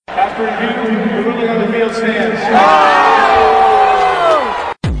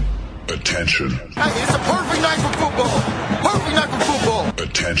Attention. Hey, it's a perfect night for football. Perfect night for football.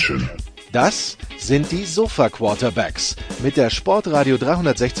 Attention. Das sind die Sofa-Quarterbacks mit der Sportradio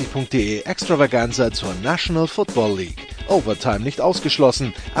 360.de Extravaganza zur National Football League. Overtime nicht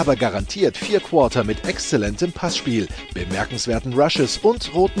ausgeschlossen, aber garantiert 4 Quarter mit exzellentem Passspiel, bemerkenswerten Rushes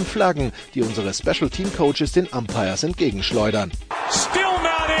und roten Flaggen, die unsere Special Team Coaches den Umpires entgegenschleudern. Still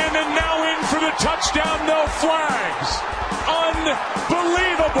not in and now in for the touchdown, no flags.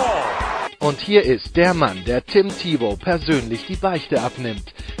 Unbelievable. Und hier ist der Mann, der Tim Tebow persönlich die Beichte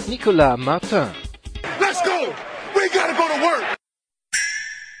abnimmt. Nicolas Martin. Let's go. We gotta go to work.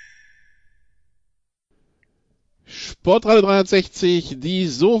 Sportradio 360, die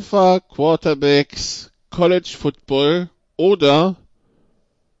Sofa Quarterbacks, College Football oder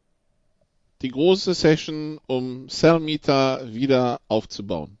die große Session, um Salmeter wieder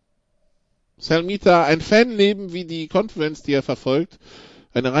aufzubauen. Salmeter, ein Fanleben wie die Conference, die er verfolgt.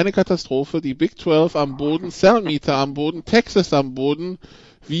 Eine reine Katastrophe. Die Big 12 am Boden, Salmeter am Boden, Texas am Boden.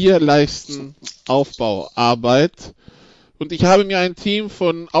 Wir leisten Aufbauarbeit. Und ich habe mir ein Team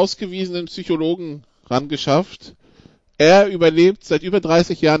von ausgewiesenen Psychologen rangeschafft. Er überlebt seit über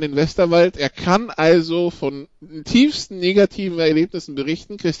 30 Jahren den Westerwald. Er kann also von den tiefsten negativen Erlebnissen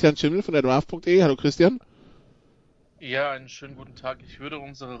berichten. Christian Schimmel von der Draft.de. Hallo Christian. Ja, einen schönen guten Tag. Ich würde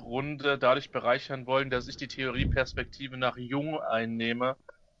unsere Runde dadurch bereichern wollen, dass ich die Theorieperspektive nach Jung einnehme.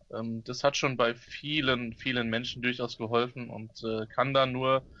 Das hat schon bei vielen Menschen durchaus geholfen und kann da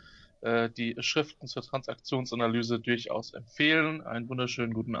nur die Schriften zur Transaktionsanalyse durchaus empfehlen. Einen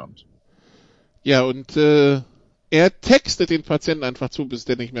wunderschönen guten Abend. Ja, und er textet den Patienten einfach zu, bis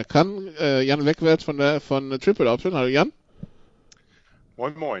der nicht mehr kann. Jan Wegwert von Triple Option. Hallo Jan.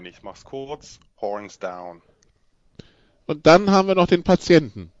 Moin moin, ich mach's kurz. Horns down. Und dann haben wir noch den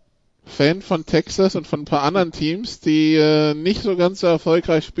Patienten. Fan von Texas und von ein paar anderen Teams, die nicht so ganz so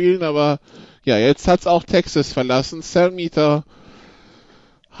erfolgreich spielen, aber ja, jetzt hat's auch Texas verlassen. Salmeter.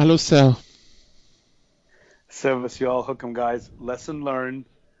 Hallo Sal. Servus y'all, hook 'em guys. Lesson learned.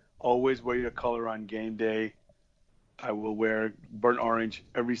 Always wear your color on game day. I will wear burnt orange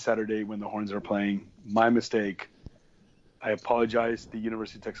every Saturday when the Horns are playing. My mistake. I apologize to the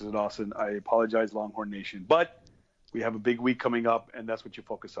University of Texas at Austin. I apologize, Longhorn Nation. But we have a big week coming up, and that's what you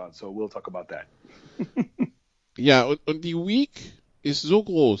focus on. So we'll talk about that. Ja, und die Week ist so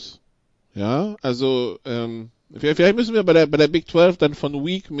groß. Ja, also vielleicht müssen wir bei der Big 12 dann von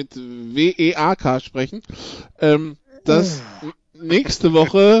Week mit W-E-A-K sprechen. Dass nächste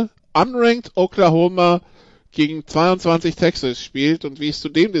Woche unranked Oklahoma gegen 22 Texas spielt und wie es zu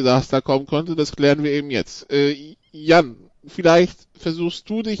dem Desaster kommen konnte, das klären wir eben jetzt. Jan, vielleicht versuchst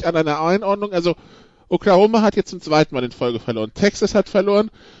du dich an einer Einordnung, also Oklahoma hat jetzt zum zweiten Mal in Folge verloren. Texas hat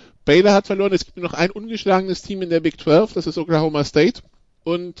verloren, Baylor hat verloren, es gibt nur noch ein ungeschlagenes Team in der Big 12, das ist Oklahoma State.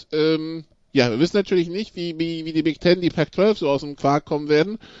 Und ja, wir wissen natürlich nicht, wie die Big 10, die Pac-12 so aus dem Quark kommen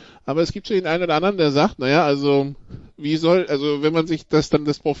werden, aber es gibt schon den einen oder anderen, der sagt, naja, also wenn man sich das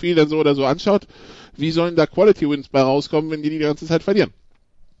Profil dann so oder so anschaut, wie sollen da Quality Wins bei rauskommen, wenn die ganze Zeit verlieren?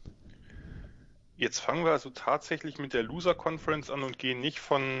 Jetzt fangen wir also tatsächlich mit der Loser Conference an und gehen nicht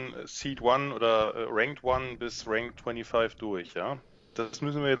von Seed 1 oder Ranked 1 bis Ranked 25 durch, ja? Das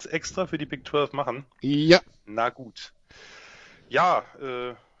müssen wir jetzt extra für die Big 12 machen? Ja. Na gut. Ja,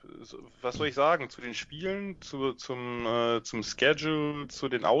 was soll ich sagen? Zu den Spielen, zum Schedule, zu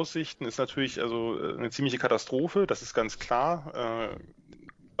den Aussichten ist natürlich also eine ziemliche Katastrophe, das ist ganz klar.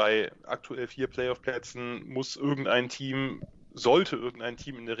 Bei aktuell 4 Playoff-Plätzen sollte irgendein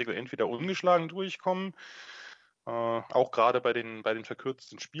Team in der Regel entweder ungeschlagen durchkommen, auch gerade bei den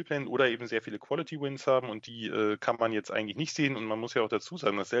verkürzten Spielplänen oder eben sehr viele Quality Wins haben und die kann man jetzt eigentlich nicht sehen und man muss ja auch dazu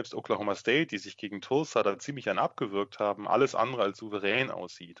sagen, dass selbst Oklahoma State, die sich gegen Tulsa da ziemlich abgewürgt haben, alles andere als souverän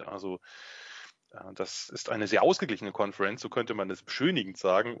aussieht. Also das ist eine sehr ausgeglichene Conference, so könnte man das beschönigend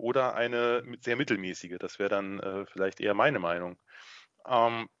sagen, oder eine sehr mittelmäßige, das wäre dann vielleicht eher meine Meinung.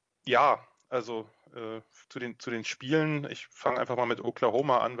 Ja, also zu den Spielen, ich fange einfach mal mit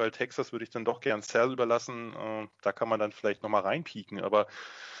Oklahoma an, weil Texas würde ich dann doch gern Sal überlassen, da kann man dann vielleicht nochmal reinpieken, aber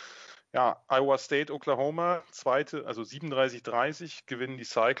ja, Iowa State, Oklahoma, also 37-30 gewinnen die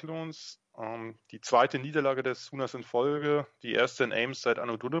Cyclones, die zweite Niederlage des Sooners in Folge, die erste in Ames seit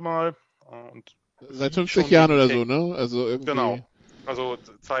Anno Dunnemal. Und seit 50 Jahren oder so, ne? Also irgendwie. Genau, also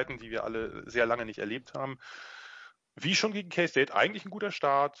Zeiten, die wir alle sehr lange nicht erlebt haben. Wie schon gegen K-State, eigentlich ein guter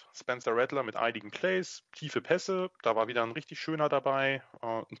Start. Spencer Rattler mit einigen Plays, tiefe Pässe, da war wieder ein richtig schöner dabei.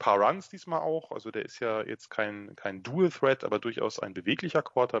 Ein paar Runs diesmal auch, also der ist ja jetzt kein Dual-Threat, aber durchaus ein beweglicher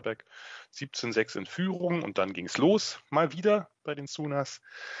Quarterback. 17-6 in Führung und dann ging's los, mal wieder bei den Sooners.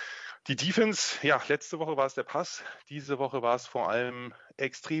 Die Defense, ja, letzte Woche war es der Pass, diese Woche war es vor allem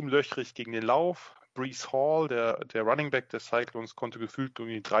extrem löchrig gegen den Lauf. Breece Hall, der Running Back des Cyclones, konnte gefühlt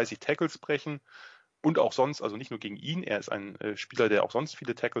irgendwie 30 Tackles brechen und auch sonst, also nicht nur gegen ihn, er ist ein Spieler, der auch sonst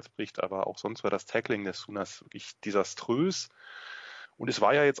viele Tackles bricht, aber auch sonst war das Tackling der Sooners wirklich desaströs. Und es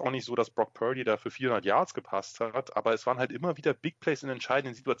war ja jetzt auch nicht so, dass Brock Purdy da für 400 Yards gepasst hat, aber es waren halt immer wieder Big Plays in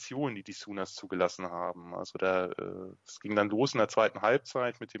entscheidenden Situationen, die Sooners zugelassen haben. Also es ging dann los in der zweiten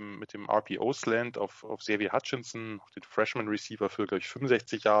Halbzeit mit dem RPO-Slant auf Xavier Hutchinson, auf den Freshman-Receiver für, glaube ich,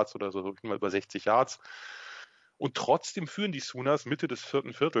 65 Yards oder so, mal über 60 Yards. Und trotzdem führen die Sooners Mitte des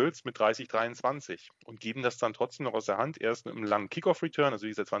vierten Viertels mit 30-23 und geben das dann trotzdem noch aus der Hand. Erst mit einem langen Kickoff-Return, also wie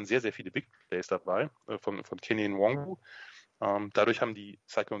gesagt, es waren sehr, sehr viele Big Plays dabei von Kenny Nwangwu. Dadurch haben die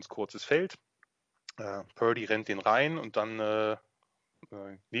Cyclones kurzes Feld. Purdy rennt den rein und dann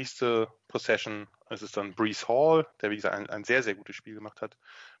nächste Possession ist es dann Breece Hall, der wie gesagt ein sehr, sehr gutes Spiel gemacht hat,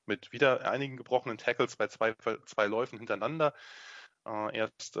 mit wieder einigen gebrochenen Tackles bei zwei Läufen hintereinander.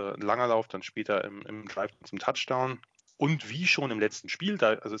 Erst ein langer Lauf, dann später im Drive zum Touchdown. Und wie schon im letzten Spiel,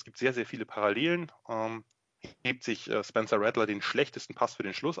 also es gibt sehr, sehr viele Parallelen, hebt sich Spencer Rattler den schlechtesten Pass für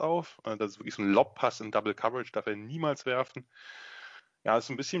den Schluss auf. Das ist wirklich so ein Lob-Pass in Double Coverage, darf er niemals werfen. Ja,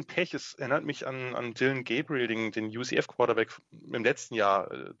 ist ein bisschen Pech. Es erinnert mich an Dylan Gabriel, den UCF-Quarterback im letzten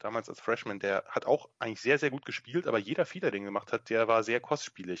Jahr, damals als Freshman. Der hat auch eigentlich sehr, sehr gut gespielt, aber jeder Fehler, den er gemacht hat, der war sehr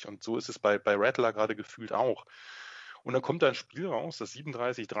kostspielig. Und so ist es bei Rattler gerade gefühlt auch. Und dann kommt da ein Spiel raus, das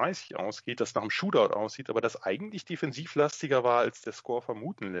 37-30 ausgeht, das nach einem Shootout aussieht, aber das eigentlich defensivlastiger war, als der Score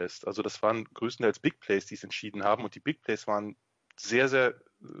vermuten lässt. Also das waren größtenteils Big Plays, die es entschieden haben, und die Big Plays waren sehr, sehr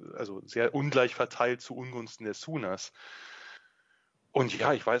ungleich verteilt zu Ungunsten der Sooners. Und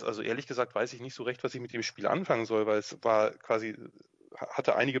ja, ehrlich gesagt weiß ich nicht so recht, was ich mit dem Spiel anfangen soll, weil es war quasi,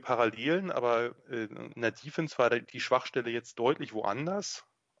 hatte einige Parallelen, aber in der Defense war die Schwachstelle jetzt deutlich woanders.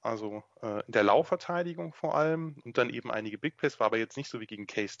 Also in der Laufverteidigung vor allem und dann eben einige Big Plays, war aber jetzt nicht so wie gegen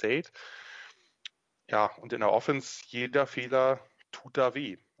K-State. Ja, und in der Offense, jeder Fehler tut da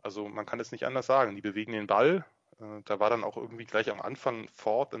weh. Also man kann es nicht anders sagen. Die bewegen den Ball. Da war dann auch irgendwie gleich am Anfang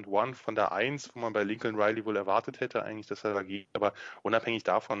 4th and 1 von der 1, wo man bei Lincoln Riley wohl erwartet hätte eigentlich, dass er da geht. Aber unabhängig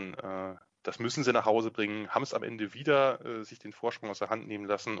davon, das müssen sie nach Hause bringen, haben es am Ende wieder sich den Vorsprung aus der Hand nehmen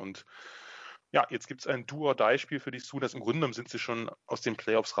lassen. Und ja, jetzt gibt es ein Do-or-Die-Spiel für die Sooners. Im Grunde genommen sind sie schon aus den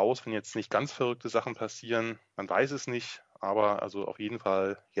Playoffs raus, wenn jetzt nicht ganz verrückte Sachen passieren. Man weiß es nicht, aber also auf jeden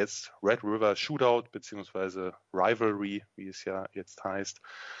Fall jetzt Red River Shootout beziehungsweise Rivalry, wie es ja jetzt heißt,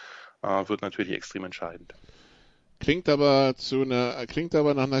 wird natürlich extrem entscheidend. Klingt aber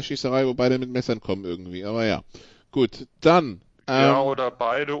nach einer Schießerei, wo beide mit Messern kommen irgendwie. Aber ja, gut, dann. Ja, oder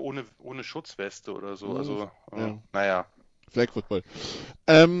beide ohne Schutzweste oder so. Also, naja. Flag Football.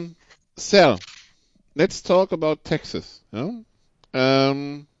 Sal, let's talk about Texas. Ja?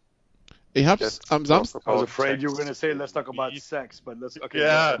 Ich hab's am Samstag. I was afraid you were going to say let's talk about sex, but let's. Okay.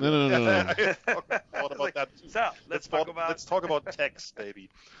 Yeah. No. What about that? Sal, let's talk about text, baby.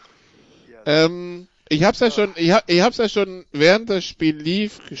 Ich hab's ja schon während das Spiel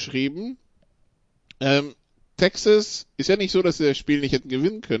lief geschrieben. Texas ist ja nicht so, dass sie das Spiel nicht hätten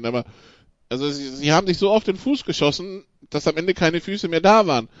gewinnen können, aber also sie haben sich so auf den Fuß geschossen, dass am Ende keine Füße mehr da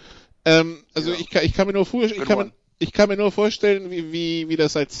waren. Ich kann mir nur vorstellen, wie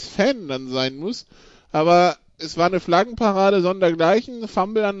das als Fan dann sein muss. Aber es war eine Flaggenparade sondergleichen,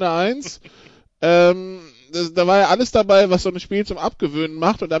 Fumble an der 1. Da war ja alles dabei, was so ein Spiel zum Abgewöhnen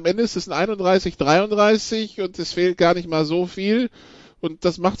macht. Und am Ende ist es ein 31-33 und es fehlt gar nicht mal so viel. Und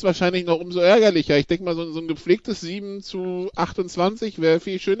das macht es wahrscheinlich noch umso ärgerlicher. Ich denke mal, so ein gepflegtes 7-28 wäre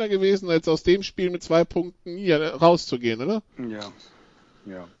viel schöner gewesen, als aus dem Spiel mit 2 Punkten hier rauszugehen, oder? Yeah.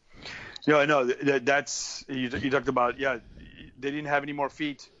 Yeah, no, that's, you talked about, they didn't have any more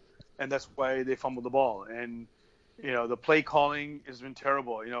feet, and that's why they fumbled the ball. And, the play calling has been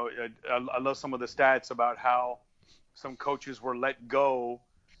terrible. I love some of the stats about how some coaches were let go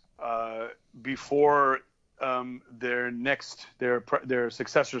before their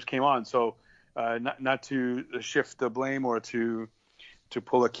successors came on. So not to shift the blame or to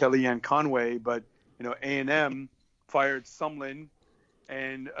pull a Kellyanne Conway, but A&M fired Sumlin,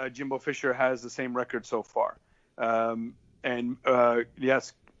 and Jimbo Fisher has the same record so far.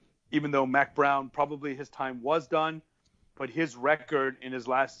 Yes, even though Mac Brown probably his time was done, but his record in his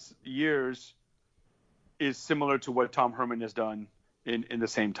last years is similar to what Tom Herman has done in the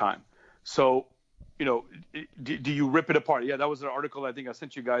same time. So, do you rip it apart? Yeah, that was an article I think I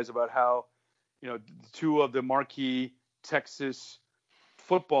sent you guys about how, 2 of the marquee Texas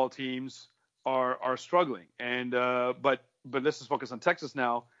football teams are struggling. And but let's just focus on Texas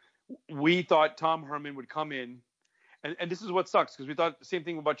now. We thought Tom Herman would come in and this is what sucks, because we thought the same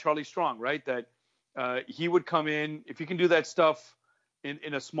thing about Charlie Strong, right? That he would come in, if he can do that stuff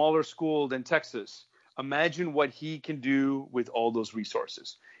in a smaller school than Texas, imagine what he can do with all those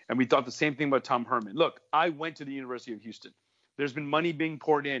resources. And we thought the same thing about Tom Herman. Look, I went to the University of Houston. There's been money being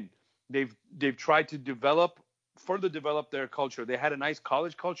poured in. They've tried to further develop their culture. They had a nice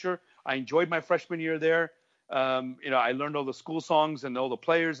college culture. I enjoyed my freshman year there. I learned all the school songs and all the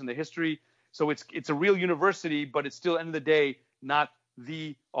players and the history. So it's a real university, but it's still, end of the day, not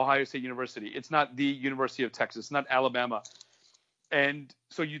the Ohio State University. It's not the University of Texas. It's not Alabama. And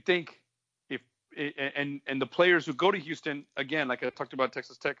so you think and the players who go to Houston, again, like I talked about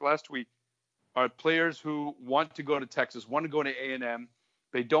Texas Tech last week, are players who want to go to Texas, want to go to A&M.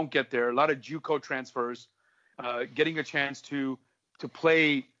 They don't get there. A lot of JUCO transfers, getting a chance to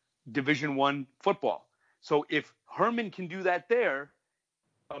play Division I football. So if Herman can do that there,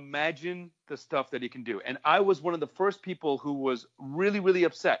 imagine the stuff that he can do. And I was one of the first people who was really, really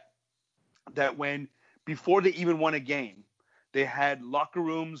upset that before they even won a game, they had locker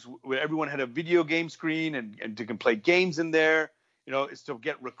rooms where everyone had a video game screen and you can play games in there, it's to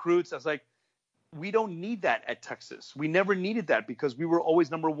get recruits. I was like, we don't need that at Texas. We never needed that because we were always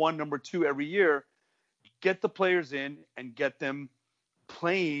number 1, number 2 every year. Get the players in and get them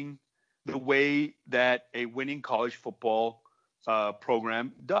playing the way that a winning college football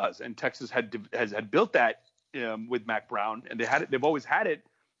program does. And Texas had built that with Mack Brown, and they've always had it.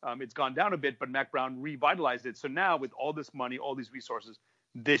 It's gone down a bit, but Mack Brown revitalized it. So now with all this money, all these resources,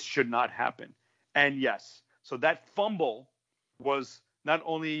 this should not happen. And yes, so that fumble was not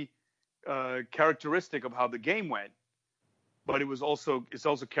only characteristic of how the game went, but it's also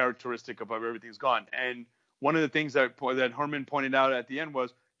characteristic of how everything's gone. And one of the things that Herman pointed out at the end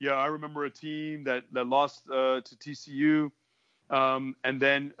was, yeah, I remember a team that lost to TCU and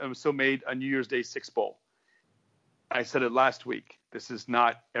then still made a New Year's Day 6 Bowl. I said it last week. This is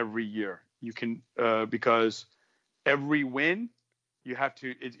not every year. You can because every win you have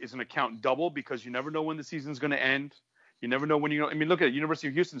to it's an account double because you never know when the season's going to end. You never know when look at University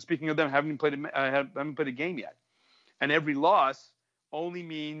of Houston. Speaking of them, haven't played a game yet, and every loss only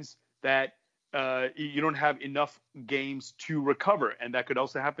means that you don't have enough games to recover, and that could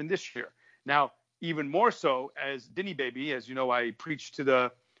also happen this year. Now, even more so, as Dinny Baby, as you know, I pray to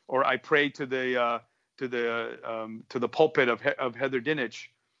the pulpit of Heather Dinich.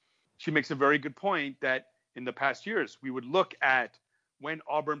 She makes a very good point that in the past years, we would look at when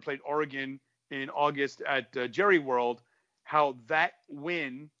Auburn played Oregon in August at Jerry World, how that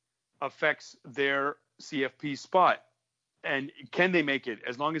win affects their CFP spot. And can they make it?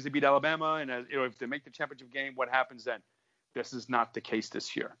 As long as they beat Alabama and if they make the championship game, what happens then? This is not the case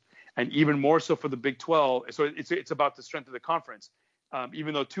this year. And even more so for the Big 12. So it's about the strength of the conference.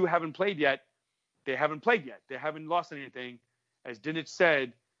 Even though 2 haven't played yet, they haven't played yet. They haven't lost anything. As Dinich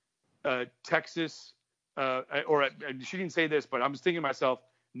said, Texas, she didn't say this, but I'm just thinking to myself,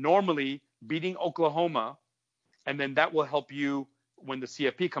 normally beating Oklahoma, and then that will help you when the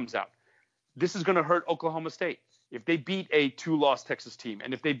CFP comes out. This is going to hurt Oklahoma State. If they beat a 2-loss Texas team,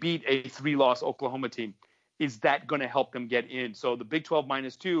 and if they beat a 3-loss Oklahoma team, is that going to help them get in? So the Big 12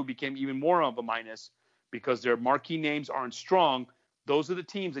 -2 became even more of a minus because their marquee names aren't strong. Those are the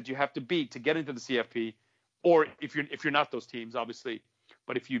teams that you have to beat to get into the CFP, or if you're not those teams, obviously.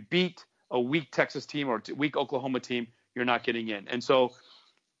 But if you beat a weak Texas team or a weak Oklahoma team, you're not getting in. And so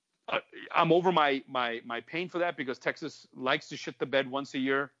I'm over my pain for that because Texas likes to shit the bed once a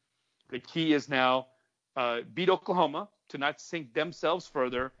year. The key is now beat Oklahoma to not sink themselves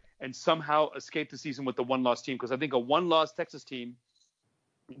further and somehow escape the season with the 1-loss team, because I think a 1-loss Texas team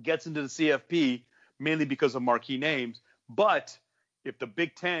gets into the CFP mainly because of marquee names. But if the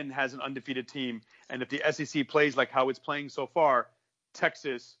Big Ten has an undefeated team, and if the SEC plays like how it's playing so far,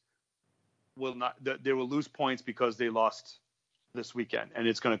 Texas will not. They will lose points because they lost this weekend, and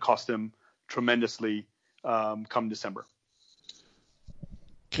it's going to cost them tremendously come December.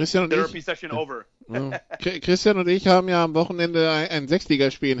 Christian und Therapy Session over. Christian und ich haben ja am Wochenende ein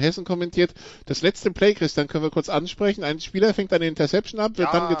Sechsligaspiel in Hessen kommentiert. Das letzte Play, Christian, können wir kurz ansprechen. Ein Spieler fängt eine Interception ab,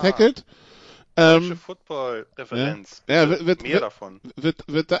 wird dann getackelt. Football-Referenz. Mehr davon.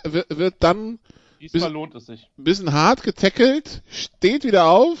 Wird dann diesmal lohnt es sich. Ein bisschen hart getackelt, steht wieder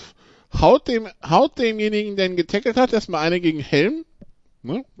auf, haut demjenigen, der ihn getackelt hat, erstmal eine gegen Helm.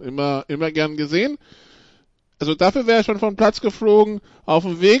 Ne? Immer gern gesehen. Also dafür wäre er schon vom Platz geflogen. Auf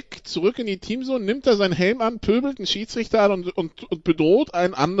dem Weg zurück in die Teamzone nimmt er seinen Helm an, pöbelt einen Schiedsrichter an und bedroht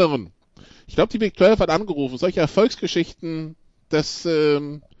einen anderen. Ich glaube, die Big 12 hat angerufen. Solche Erfolgsgeschichten, das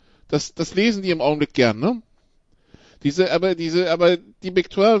lesen die im Augenblick gern, ne? Aber die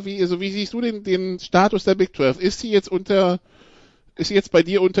Big 12, wie siehst du den Status der Big 12? Ist sie jetzt bei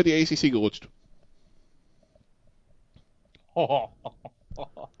dir unter die ACC gerutscht? Da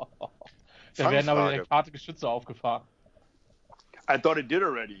werden aber direkt harte Geschütze aufgefahren. I thought it did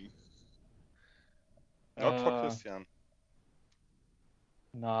already. Not for Christian.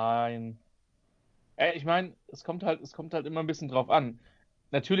 Nein. Ich meine, es kommt halt immer ein bisschen drauf an.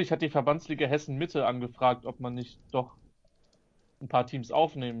 Natürlich hat die Verbandsliga Hessen Mitte angefragt, ob man nicht doch ein paar Teams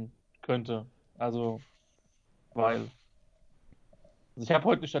aufnehmen könnte. Also ich habe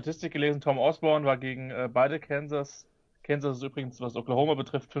heute eine Statistik gelesen, Tom Osborne war gegen beide Kansas. Kansas ist übrigens, was Oklahoma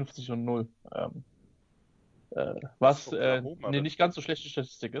betrifft, 50-0. Was nicht ganz so schlechte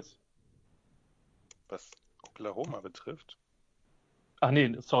Statistik ist. Was Oklahoma betrifft? Ach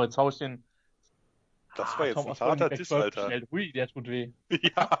nee, sorry, jetzt hau ich den. Das war jetzt Tom ein Osborne harter Back Diss, 12 Alter. gestellt. Hui, der tut weh.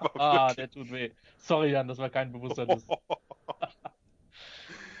 Ja, aber der tut weh. Sorry, Jan, das war kein bewusster Diss.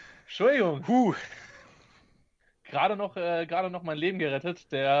 Entschuldigung. Gerade noch mein Leben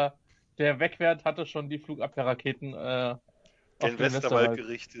gerettet. Der Wegwert hatte schon die Flugabwehrraketen auf den Westerwald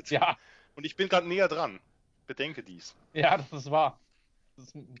gerichtet. Ja. Und ich bin gerade näher dran. Bedenke dies. Ja, das ist wahr.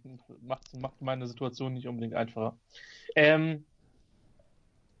 Das macht meine Situation nicht unbedingt einfacher.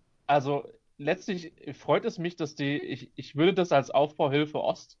 Also letztlich freut es mich, dass ich würde das als Aufbauhilfe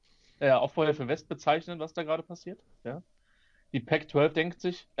West bezeichnen, was da gerade passiert. Ja? Die Pac-12 denkt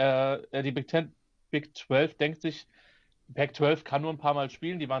sich, die Big 12 denkt sich, Pac-12 kann nur ein paar Mal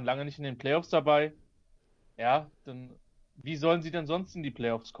spielen, die waren lange nicht in den Playoffs dabei. Ja, dann wie sollen sie denn sonst in die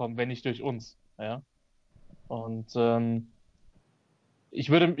Playoffs kommen, wenn nicht durch uns? Ja. Und ich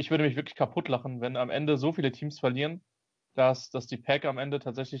würde mich wirklich kaputt lachen, wenn am Ende so viele Teams verlieren, dass die Pac am Ende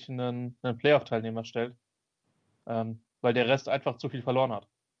tatsächlich einen Playoff-Teilnehmer stellt, weil der Rest einfach zu viel verloren hat.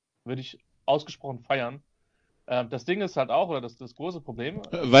 Würde ich ausgesprochen feiern. Das Ding ist halt auch, oder das große Problem.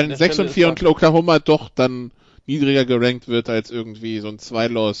 Weil 6-4 und Oklahoma doch dann niedriger gerankt wird als irgendwie so ein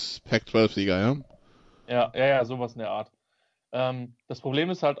 2-Loss Pac-12-Sieger, ja? Ja, sowas in der Art. Das Problem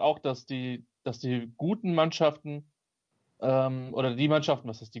ist halt auch, dass die guten Mannschaften, oder die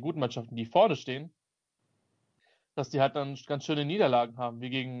Mannschaften, die guten Mannschaften, die vorne stehen, dass die halt dann ganz schöne Niederlagen haben, wie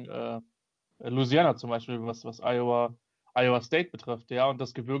gegen Louisiana zum Beispiel, was Iowa State betrifft, ja, und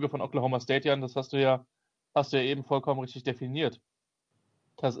das Gebirge von Oklahoma State, Jan, das hast du ja eben vollkommen richtig definiert.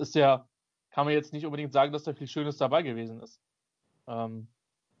 Das ist ja, kann man jetzt nicht unbedingt sagen, dass da viel Schönes dabei gewesen ist.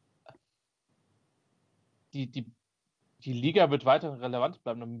 Die Liga wird weiterhin relevant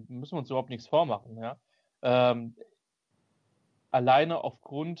bleiben, da müssen wir uns überhaupt nichts vormachen, ja. Alleine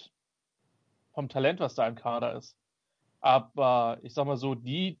aufgrund vom Talent, was da im Kader ist. Aber ich sag mal so,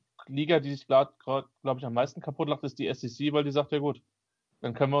 die Liga, die sich glaube ich am meisten kaputt lacht, ist die SEC, weil die sagt, ja gut,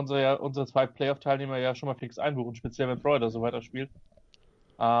 dann können wir unsere 2 Playoff-Teilnehmer ja schon mal fix einbuchen, speziell wenn Florida so weiterspielt.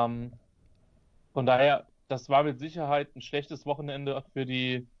 Von daher, das war mit Sicherheit ein schlechtes Wochenende für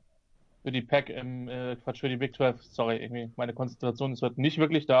die Pac für die Big 12. Sorry, irgendwie meine Konzentration ist heute nicht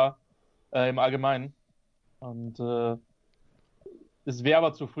wirklich da im Allgemeinen. Und es wäre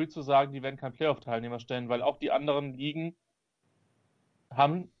aber zu früh zu sagen, die werden kein Playoff-Teilnehmer stellen, weil auch die anderen Ligen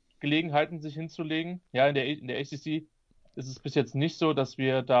haben Gelegenheiten, sich hinzulegen. Ja, in der ACC ist es bis jetzt nicht so, dass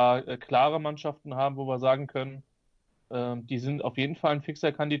wir da klare Mannschaften haben, wo wir sagen können, die sind auf jeden Fall ein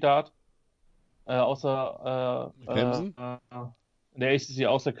fixer Kandidat. Außer Clemson? In der ACC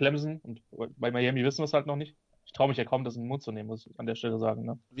außer Clemson. Und bei Miami wissen wir es halt noch nicht. Ich traue mich ja kaum, das in den Mund zu nehmen, muss ich an der Stelle sagen.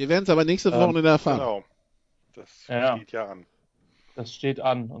 Ne? Wir werden es aber nächste Woche erfahren. Genau. Das steht ja an. Das steht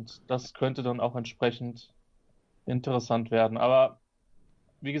an und das könnte dann auch entsprechend interessant werden. Aber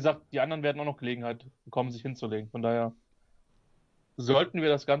wie gesagt, die anderen werden auch noch Gelegenheit bekommen, sich hinzulegen. Von daher sollten wir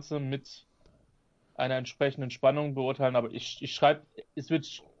das Ganze mit einer entsprechenden Spannung beurteilen. Aber ich schreibe, es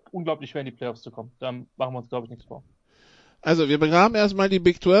wird unglaublich schwer in die Playoffs zu kommen. Da machen wir uns, glaube ich, nichts vor. Also, wir begraben erstmal die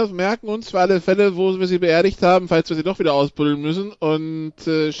Big 12, merken uns für alle Fälle, wo wir sie beerdigt haben, falls wir sie doch wieder ausbuddeln müssen und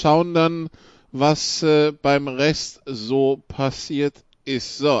schauen dann, was beim Rest so passiert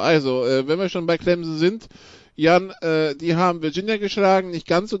ist. So, also, wenn wir schon bei Clemson sind, Jan, die haben Virginia geschlagen, nicht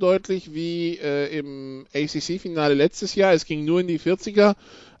ganz so deutlich wie im ACC-Finale letztes Jahr. Es ging nur in die 40er,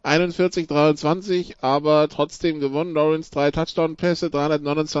 41-23, aber trotzdem gewonnen. Lawrence 3 Touchdown-Pässe,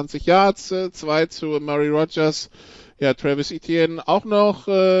 329 Yards, 2 zu Murray Rogers. Ja, Travis Etienne auch noch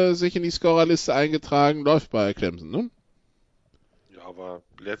sich in die Scorerliste eingetragen, läuft bei Clemson, ne? Ja, aber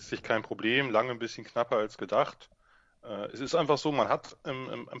letztlich kein Problem, lange ein bisschen knapper als gedacht. Es ist einfach so, man hat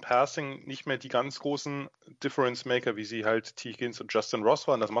im Passing nicht mehr die ganz großen Difference-Maker, wie sie halt T. Higgins und Justin Ross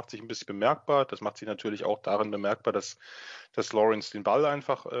waren. Das macht sich ein bisschen bemerkbar. Das macht sich natürlich auch darin bemerkbar, dass Lawrence den Ball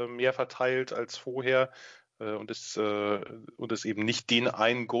einfach mehr verteilt als vorher. und es eben nicht den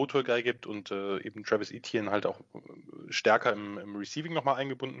einen Go-To-Guy gibt und eben Travis Etienne halt auch stärker im Receiving nochmal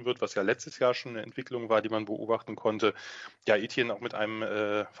eingebunden wird, was ja letztes Jahr schon eine Entwicklung war, die man beobachten konnte. Ja, Etienne auch mit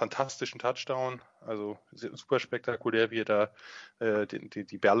einem fantastischen Touchdown, also super spektakulär, wie er da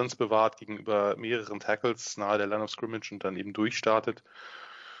die Balance bewahrt gegenüber mehreren Tackles nahe der Line of Scrimmage und dann eben durchstartet.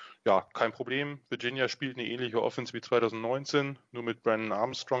 Ja, kein Problem. Virginia spielt eine ähnliche Offense wie 2019, nur mit Brandon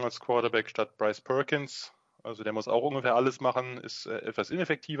Armstrong als Quarterback statt Bryce Perkins. Also der muss auch ungefähr alles machen, ist etwas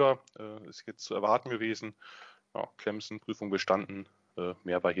ineffektiver, ist jetzt zu erwarten gewesen. Ja, Clemson, Prüfung bestanden,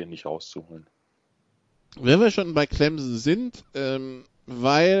 mehr war hier nicht rauszuholen. Wenn wir schon bei Clemson sind,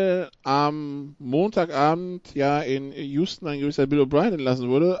 weil am Montagabend ja in Houston ein gewisser Bill O'Brien entlassen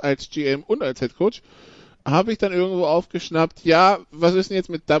wurde, als GM und als Head Coach, habe ich dann irgendwo aufgeschnappt, ja, was ist denn jetzt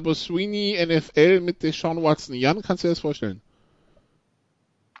mit Dabo Swinney, NFL, mit Deshaun Watson? Jan, kannst du dir das vorstellen?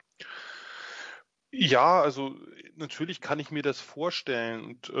 Ja, also natürlich kann ich mir das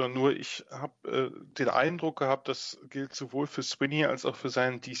vorstellen und nur ich habe den Eindruck gehabt, das gilt sowohl für Swinney als auch für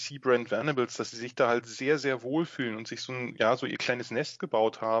seinen DC Brent Venables, dass sie sich da halt sehr, sehr wohlfühlen und sich so ihr kleines Nest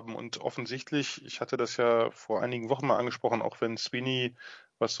gebaut haben und offensichtlich, ich hatte das ja vor einigen Wochen mal angesprochen, auch wenn Swinney,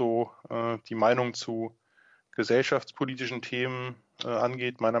 was so die Meinung zu gesellschaftspolitischen Themen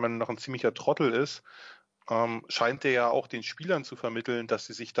angeht, meiner Meinung nach ein ziemlicher Trottel ist, scheint er ja auch den Spielern zu vermitteln, dass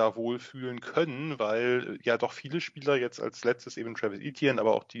sie sich da wohlfühlen können, weil ja doch viele Spieler jetzt als letztes eben Travis Etienne,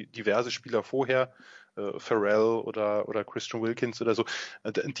 aber auch die diverse Spieler vorher, Farrell oder Christian Wilkins oder so,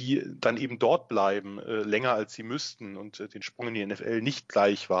 die dann eben dort bleiben, länger als sie müssten und den Sprung in die NFL nicht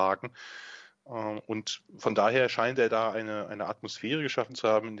gleich wagen. Und von daher scheint er da eine Atmosphäre geschaffen zu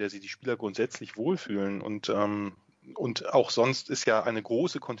haben, in der sich die Spieler grundsätzlich wohlfühlen. Und auch sonst ist ja eine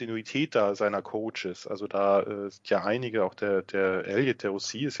große Kontinuität da seiner Coaches. Also da sind ja einige, auch der Elliott, der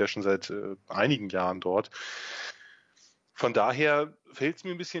OC, ist ja schon seit einigen Jahren dort. Von daher fällt es mir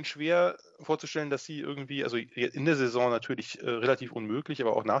ein bisschen schwer vorzustellen, dass sie irgendwie, also in der Saison natürlich relativ unmöglich,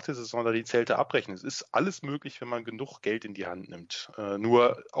 aber auch nach der Saison da die Zelte abbrechen. Es ist alles möglich, wenn man genug Geld in die Hand nimmt.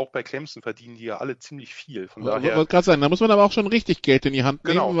 Nur auch bei Clemson verdienen die ja alle ziemlich viel. Von daher. Ich wollte gerade sagen, da muss man aber auch schon richtig Geld in die Hand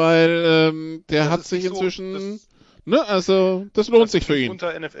nehmen, weil der hat sich inzwischen... also das lohnt sich für ihn.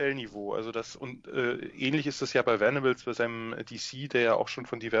 Unter NFL-Niveau. Also ähnlich ist das ja bei Venables, bei seinem DC, der ja auch schon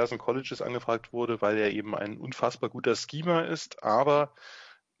von diversen Colleges angefragt wurde, weil er eben ein unfassbar guter Schemer ist, aber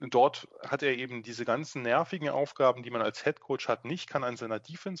dort hat er eben diese ganzen nervigen Aufgaben, die man als Headcoach hat, nicht, kann an seiner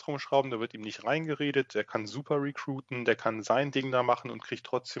Defense rumschrauben, da wird ihm nicht reingeredet, der kann super recruiten, der kann sein Ding da machen und kriegt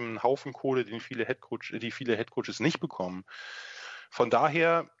trotzdem einen Haufen Kohle, die viele Headcoaches nicht bekommen. Von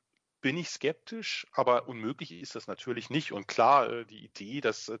daher bin ich skeptisch, aber unmöglich ist das natürlich nicht. Und klar, die Idee,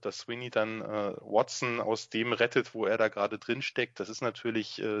 dass Swinney dann Watson aus dem rettet, wo er da gerade drin steckt, das ist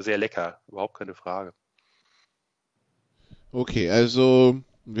natürlich sehr lecker, überhaupt keine Frage. Okay, also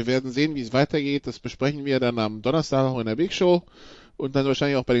wir werden sehen, wie es weitergeht. Das besprechen wir dann am Donnerstag auch in der Big Show und dann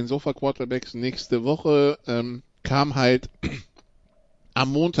wahrscheinlich auch bei den Sofa Quarterbacks nächste Woche. Kam halt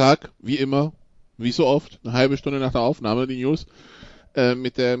am Montag, wie immer, wie so oft, eine halbe Stunde nach der Aufnahme, die News.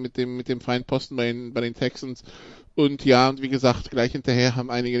 Mit dem freien Posten bei den Texans. Und ja, und wie gesagt, gleich hinterher haben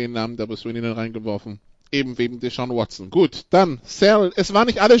einige den Namen Dabo Swinney dann reingeworfen. Eben wegen Deshaun Watson. Gut, dann, Sal, es war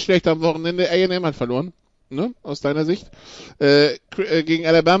nicht alles schlecht am Wochenende. A&M hat verloren, ne, aus deiner Sicht. Gegen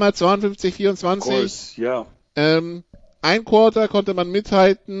Alabama 52-24. Ja. Ein Quarter konnte man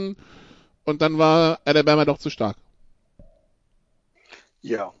mithalten und dann war Alabama doch zu stark.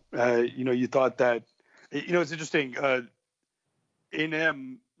 Yeah. You thought that, it's interesting,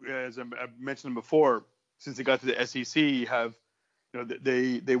 A&M, as I mentioned before, since they got to the SEC,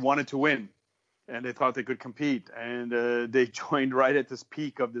 they wanted to win, and they thought they could compete, and they joined right at this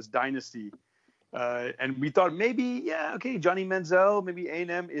peak of this dynasty, and we thought maybe, Johnny Manziel, maybe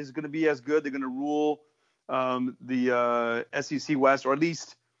A&M is going to be as good. They're going to rule the SEC West, or at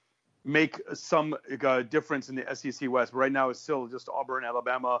least make some difference in the SEC West. But right now, it's still just Auburn,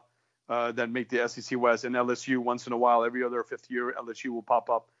 Alabama. That make the SEC West, and LSU once in a while, every other fifth year, LSU will pop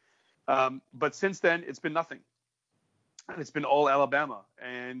up. But since then, it's been nothing. And it's been all Alabama,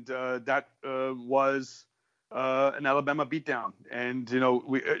 and that was an Alabama beatdown. And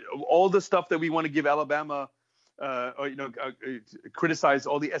we all the stuff that we want to give Alabama, criticize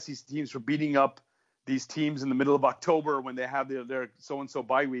all the SEC teams for beating up these teams in the middle of October when they have their so-and-so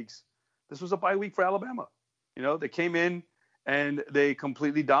bye weeks. This was a bye week for Alabama. They came in and they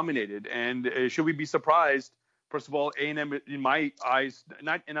completely dominated. And should we be surprised? First of all, A&M, in my eyes, and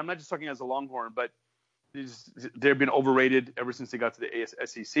I'm not just talking as a Longhorn, but they've been overrated ever since they got to the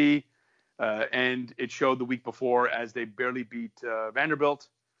SEC. And it showed the week before as they barely beat Vanderbilt.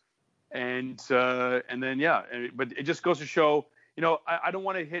 and then yeah, but it just goes to show, I don't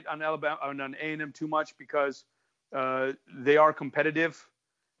want to hit on Alabama on A&M too much because they are competitive,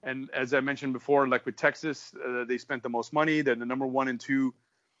 and as I mentioned before, like with Texas, they spent the most money. They're the number 1 and 2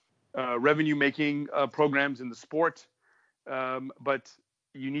 revenue making programs in the sport, but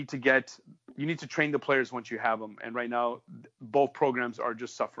you need to train the players once you have them, and right now both programs are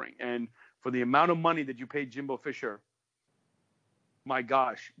just suffering. And for the amount of money that you paid Jimbo Fisher, my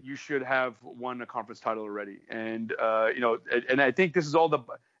gosh, you should have won a conference title already. And and I think this is all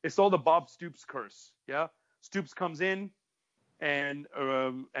the Bob Stoops curse. Yeah, Stoops comes in and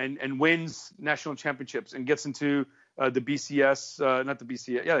wins national championships and gets into the BCS, not the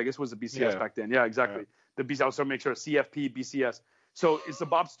BCS. Yeah, I guess it was the BCS back then. Yeah, exactly. The BCS. I was trying to make sure CFP, BCS. So it's the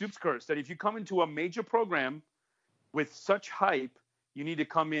Bob Stoops curse that if you come into a major program with such hype, you need to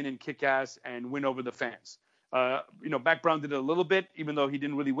come in and kick ass and win over the fans. Mack Brown did it a little bit, even though he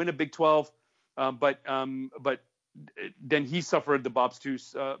didn't really win a Big 12. But then he suffered the Bob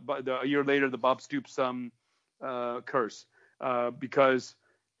Stoops. A year later, the Bob Stoops curse, because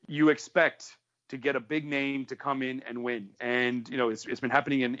you expect to get a big name to come in and win. And it's been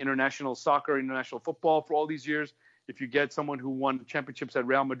happening in international soccer, international football for all these years. If you get someone who won championships at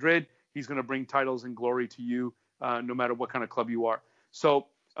Real Madrid, he's going to bring titles and glory to you, no matter what kind of club you are. So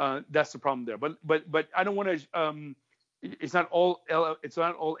that's the problem there. But I don't want to. It's not all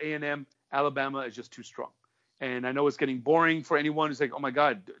A&M. Alabama is just too strong. And I know it's getting boring for anyone who's like, oh my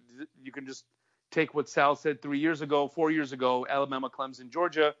God, you can just take what Sal said 4 years ago, Alabama, Clemson,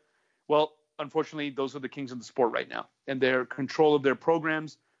 Georgia. Well, unfortunately, those are the kings of the sport right now, and they're control of their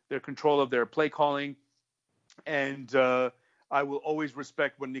programs, their control of their play calling. And I will always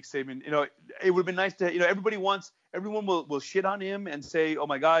respect when Nick Saban, it would have been nice to, everyone will shit on him and say, oh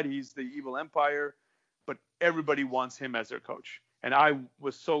my God, he's the evil empire, but everybody wants him as their coach. And I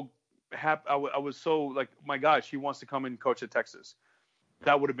was so happy. I was so like, my gosh, he wants to come and coach at Texas.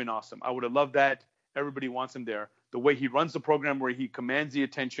 That would have been awesome. I would have loved that. Everybody wants him there. The way he runs the program, where he commands the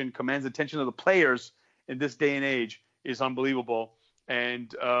attention of the players in this day and age, is unbelievable.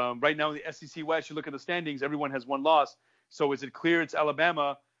 And right now in the SEC West, you look at the standings, everyone has one loss. So is it clear it's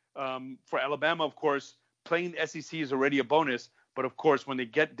Alabama? For Alabama, of course, playing the SEC is already a bonus. But of course, when they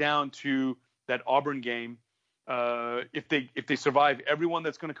get down to that Auburn game, if they survive everyone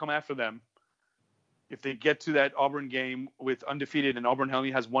that's going to come after them, if they get to that Auburn game with undefeated and Auburn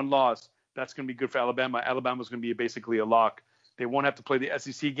only has one loss, that's going to be good for Alabama. Alabama's going to be basically a lock. They won't have to play the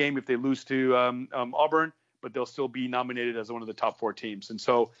SEC game if they lose to Auburn, but they'll still be nominated as one of the top 4 teams. And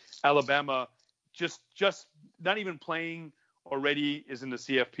so Alabama, just not even playing already is in the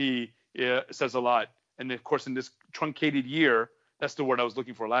CFP, says a lot. And of course, in this truncated year, that's the word I was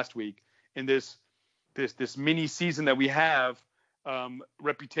looking for last week, in this mini season that we have,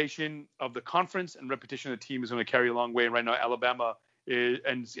 reputation of the conference and reputation of the team is going to carry a long way. And right now, Alabama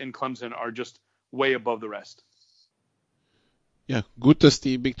and Clemson are just way above the rest. Ja, gut, dass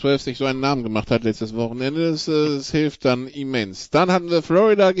die Big 12 sich so einen Namen gemacht hat letztes Wochenende. Das hilft dann immens. Dann hatten wir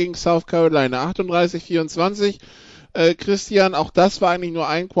Florida gegen South Carolina, 38-24. Christian, auch das war eigentlich nur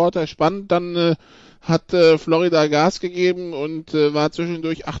ein Quarter spannend. Dann hat Florida Gas gegeben und war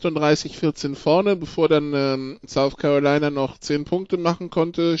zwischendurch 38-14 vorne, bevor dann South Carolina noch 10 Punkte machen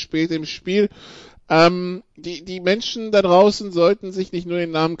konnte, spät im Spiel. Die Menschen da draußen sollten sich nicht nur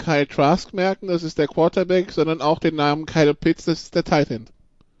den Namen Kyle Trask merken, das ist der Quarterback, sondern auch den Namen Kyle Pitts, das ist der Tight End.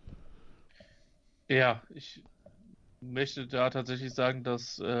 Ja, ich möchte da tatsächlich sagen,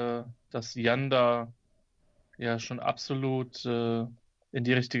 dass Jan da ja schon absolut in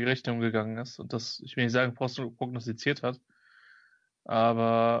die richtige Richtung gegangen ist und das, ich will nicht sagen, prognostiziert hat,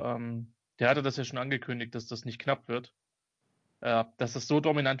 aber der hatte das ja schon angekündigt, dass das nicht knapp wird. Dass es so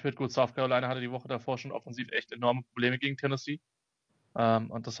dominant wird. Gut, South Carolina hatte die Woche davor schon offensiv echt enorme Probleme gegen Tennessee.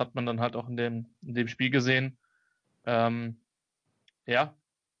 Und das hat man dann halt auch in dem Spiel gesehen. Ja,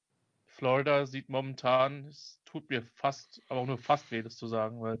 Florida sieht momentan, es tut mir fast, aber auch nur fast weh, das zu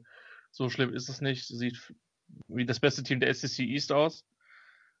sagen, weil so schlimm ist es nicht. Sieht wie das beste Team der SEC East aus.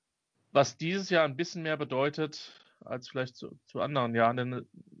 Was dieses Jahr ein bisschen mehr bedeutet als vielleicht zu anderen Jahren, denn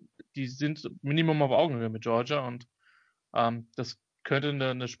die sind Minimum auf Augenhöhe mit Georgia und das könnte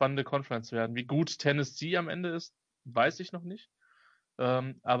eine spannende Conference werden. Wie gut Tennessee am Ende ist, weiß ich noch nicht.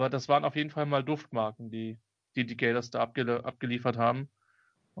 Aber das waren auf jeden Fall mal Duftmarken, die Gators da abgeliefert haben.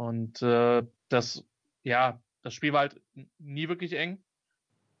 Und das Spiel war halt nie wirklich eng.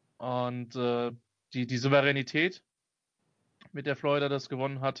 Und die Souveränität, mit der Florida das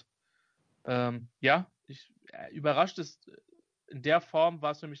gewonnen hat, überrascht ist, in der Form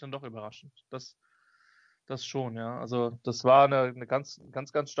war es für mich dann doch überraschend. Das schon, ja. Also das war eine ganz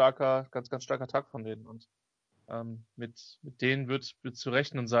starker Tag von denen. Und mit denen wird zu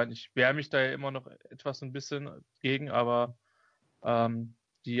rechnen sein. Ich wehre mich da ja immer noch etwas ein bisschen gegen, aber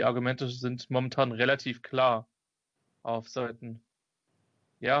die Argumente sind momentan relativ klar auf Seiten,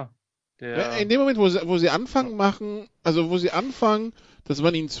 ja, In der, dem Moment, wo sie anfangen, dass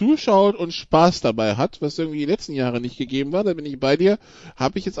man ihnen zuschaut und Spaß dabei hat, was irgendwie die letzten Jahre nicht gegeben war, da bin ich bei dir,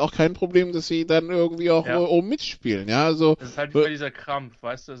 habe ich jetzt auch kein Problem, dass sie dann irgendwie auch Ja. oben mitspielen. Ja, also es ist halt nicht mehr dieser Krampf,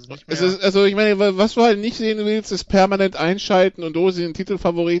 weißt du, es ist nicht mehr. also ich meine, was du halt nicht sehen willst, ist permanent einschalten und sie sind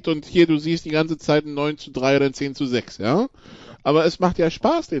Titelfavorit und hier, du siehst die ganze Zeit ein 9:3 oder ein 10:6, ja? Aber es macht ja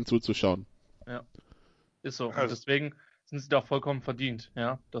Spaß, denen zuzuschauen. Ja, ist so. Und Also- deswegen sind sie da auch vollkommen verdient,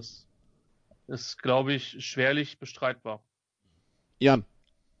 ja. Das ist, glaube ich, schwerlich bestreitbar. Jan.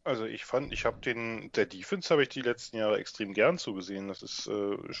 Also der Defense habe ich die letzten Jahre extrem gern zugesehen. Das ist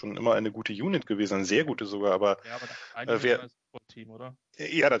schon immer eine gute Unit gewesen, eine sehr gute sogar, aber Ja, aber eigentlich wer- ist das ein Team, oder?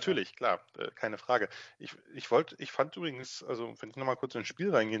 ja, natürlich, klar, keine Frage. Ich fand übrigens, also wenn ich nochmal kurz ins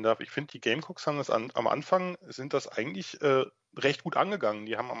Spiel reingehen darf, ich finde, die Gamecocks haben das am Anfang, sind das eigentlich recht gut angegangen.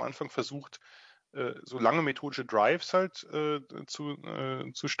 Die haben am Anfang versucht, so lange methodische Drives halt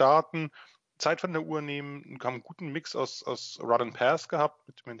zu starten, Zeit von der Uhr nehmen, haben einen guten Mix aus Run and Pass gehabt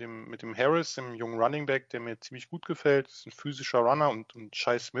mit dem Harris, dem jungen Running Back, der mir ziemlich gut gefällt. Das ist ein physischer Runner und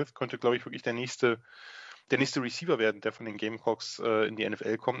Shai Smith könnte, glaube ich, wirklich der nächste Receiver werden, der von den Gamecocks in die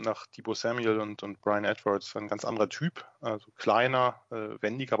NFL kommt, nach Deebo Samuel und Brian Edwards. Ein ganz anderer Typ, also kleiner,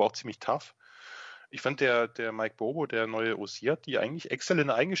 wendig, aber auch ziemlich tough. Ich fand der Mike Bobo, der neue OC, hat die eigentlich exzellent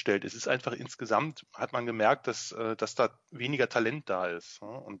eingestellt. Es ist einfach insgesamt, hat man gemerkt, dass da weniger Talent da ist.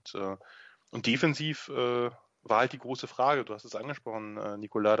 Ja? Und defensiv war halt die große Frage, du hast es angesprochen,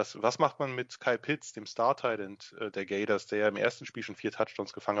 Nicolas, was macht man mit Kyle Pitts, dem Star-Tight der Gators, der ja im ersten Spiel schon 4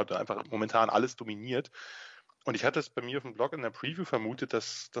 Touchdowns gefangen hat und einfach momentan alles dominiert. Und ich hatte es bei mir auf dem Blog in der Preview vermutet,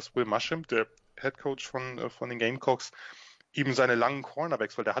 dass Will Muschamp, der Headcoach von den Gamecocks, eben seine langen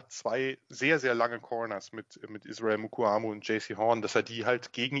Cornerbacks, weil der hat 2 sehr, sehr lange Corners mit Israel Mukuamu und JC Horn, dass er die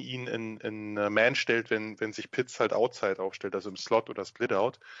halt gegen ihn in Man stellt, wenn sich Pitts halt Outside aufstellt, also im Slot oder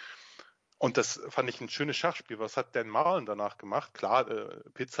Split-Out. Und das fand ich ein schönes Schachspiel. Was hat Dan Marlin danach gemacht? Klar,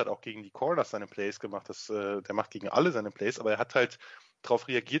 Pitts hat auch gegen die Corners seine Plays gemacht. Der macht gegen alle seine Plays, aber er hat halt darauf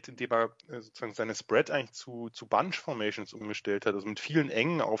reagiert, indem er sozusagen seine Spread eigentlich zu Bunch Formations umgestellt hat, also mit vielen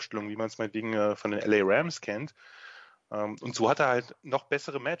engen Aufstellungen, wie man es meinetwegen von den LA Rams kennt. Und so hat er halt noch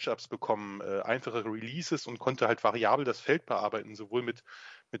bessere Matchups bekommen, einfache Releases und konnte halt variabel das Feld bearbeiten, sowohl mit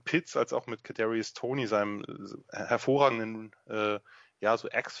Pitts als auch mit Kadarius Toney, seinem hervorragenden so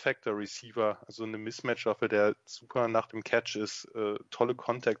X-Factor-Receiver, also eine Mismatch-Waffe, der super nach dem Catch ist, tolle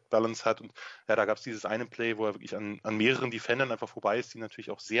Contact-Balance hat. Und ja, da gab es dieses eine Play, wo er wirklich an mehreren Defendern einfach vorbei ist, die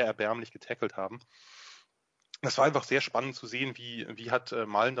natürlich auch sehr erbärmlich getackelt haben. Das war einfach sehr spannend zu sehen, wie hat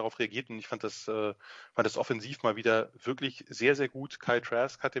Mullen darauf reagiert. Und ich fand das offensiv mal wieder wirklich sehr, sehr gut. Kyle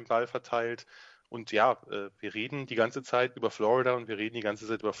Trask hat den Ball verteilt. Und ja, wir reden die ganze Zeit über Florida und wir reden die ganze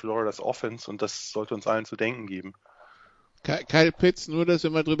Zeit über Floridas Offense. Und das sollte uns allen zu denken geben. Kyle Pitts, nur dass wir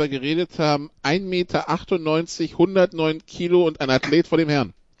mal drüber geredet haben, 1,98 Meter, 109 Kilo und ein Athlet vor dem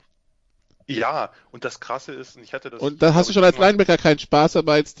Herrn. Ja, und das Krasse ist, und ich hatte das... Und da hast du schon als Linebacker keinen Spaß,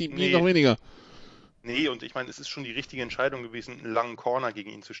 aber als DB noch weniger. Nee, und ich meine, es ist schon die richtige Entscheidung gewesen, einen langen Corner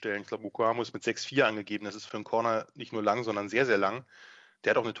gegen ihn zu stellen. Ich glaube, Mukuamu ist mit 6'4 angegeben. Das ist für einen Corner nicht nur lang, sondern sehr, sehr lang. Der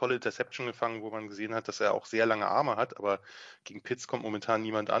hat auch eine tolle Interception gefangen, wo man gesehen hat, dass er auch sehr lange Arme hat, aber gegen Pitts kommt momentan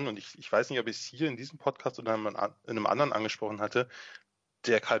niemand an. Und ich weiß nicht, ob ich es hier in diesem Podcast oder in einem anderen angesprochen hatte.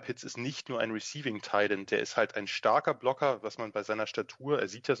 Der Kyle Pitts ist nicht nur ein Receiving Tight End, der ist halt ein starker Blocker, was man bei seiner Statur, er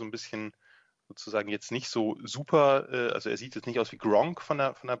sieht ja so ein bisschen sozusagen jetzt nicht so super, also er sieht jetzt nicht aus wie Gronk von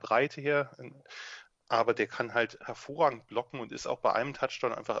der Breite her, aber der kann halt hervorragend blocken und ist auch bei einem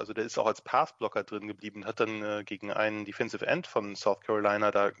Touchdown einfach, also der ist auch als Pass-Blocker drin geblieben, hat dann gegen einen Defensive End von South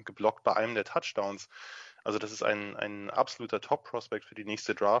Carolina da geblockt bei einem der Touchdowns. Also das ist ein absoluter Top-Prospect für die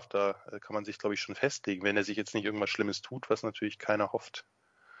nächste Draft, da kann man sich, glaube ich, schon festlegen, wenn er sich jetzt nicht irgendwas Schlimmes tut, was natürlich keiner hofft.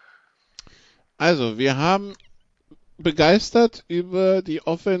 Also, wir haben begeistert über die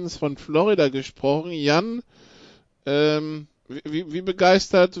Offense von Florida gesprochen. Jan, wie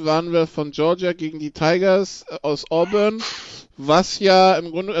begeistert waren wir von Georgia gegen die Tigers aus Auburn, was ja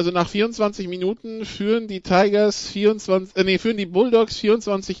im Grunde, also nach 24 Minuten führen die Bulldogs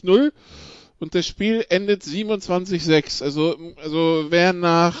 24-0 und das Spiel endet 27-6. Also wer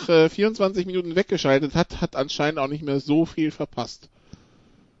nach 24 Minuten weggeschaltet hat anscheinend auch nicht mehr so viel verpasst.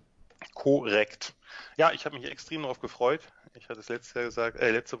 Korrekt. Ja, ich habe mich extrem darauf gefreut. Ich hatte es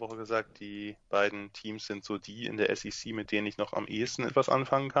letzte Woche gesagt, die beiden Teams sind so die in der SEC, mit denen ich noch am ehesten etwas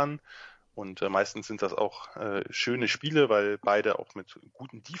anfangen kann. Und meistens sind das auch schöne Spiele, weil beide auch mit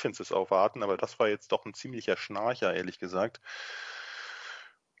guten Defenses aufwarten. Aber das war jetzt doch ein ziemlicher Schnarcher, ehrlich gesagt.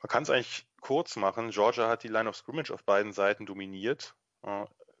 Man kann es eigentlich kurz machen. Georgia hat die Line of Scrimmage auf beiden Seiten dominiert.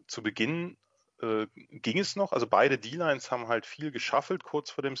 Zu Beginn ging es noch, also beide D-Lines haben halt viel geschaffelt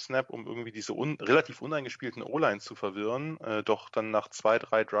kurz vor dem Snap, um irgendwie diese relativ uneingespielten O-Lines zu verwirren. Doch dann nach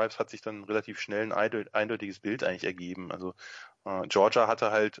 2-3 Drives hat sich dann relativ schnell ein eindeutiges Bild eigentlich ergeben. Also Georgia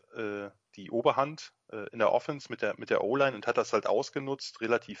hatte halt die Oberhand in der Offense mit der O-Line und hat das halt ausgenutzt,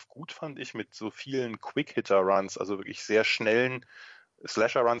 relativ gut fand ich, mit so vielen Quick-Hitter-Runs, also wirklich sehr schnellen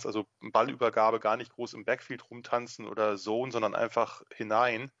Slasher-Runs, also Ballübergabe, gar nicht groß im Backfield rumtanzen oder Zone, sondern einfach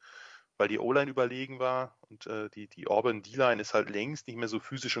hinein, weil die O-Line überlegen war und die Auburn D-Line ist halt längst nicht mehr so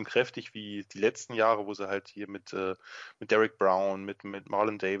physisch und kräftig wie die letzten Jahre, wo sie halt hier mit Derek Brown, mit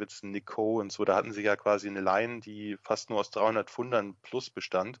Marlon Davidson, Nick Coe und so, da hatten sie ja quasi eine Line, die fast nur aus 300 Pfundern plus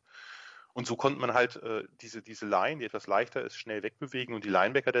bestand. Und so konnte man halt diese Line, die etwas leichter ist, schnell wegbewegen und die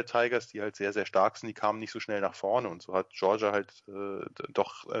Linebacker der Tigers, die halt sehr, sehr stark sind, die kamen nicht so schnell nach vorne und so hat Georgia halt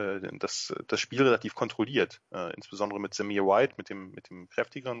das Spiel relativ kontrolliert, insbesondere mit Zamir White, mit dem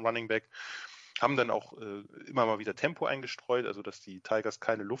kräftigeren Running Back, haben dann auch immer mal wieder Tempo eingestreut, also dass die Tigers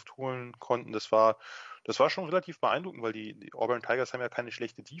keine Luft holen konnten. Das war schon relativ beeindruckend, weil die Auburn Tigers haben ja keine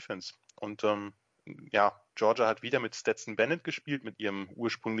schlechte Defense und Georgia hat wieder mit Stetson Bennett gespielt, mit ihrem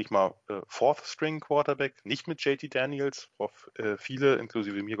ursprünglich mal Fourth-String-Quarterback, nicht mit JT Daniels, worauf viele,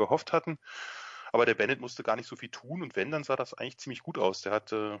 inklusive mir, gehofft hatten. Aber der Bennett musste gar nicht so viel tun und wenn, dann sah das eigentlich ziemlich gut aus. Der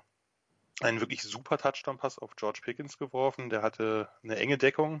hatte einen wirklich super Touchdown-Pass auf George Pickens geworfen, der hatte eine enge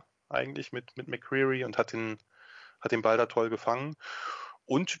Deckung eigentlich mit McCreary und hat den Ball da toll gefangen.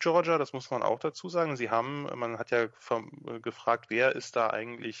 Und Georgia, das muss man auch dazu sagen, man hat ja gefragt, wer ist da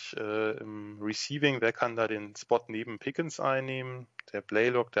eigentlich im Receiving, wer kann da den Spot neben Pickens einnehmen? Der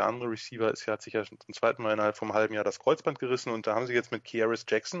Blaylock, der andere Receiver, hat sich ja zum zweiten Mal innerhalb vom halben Jahr das Kreuzband gerissen und da haben sie jetzt mit Kearis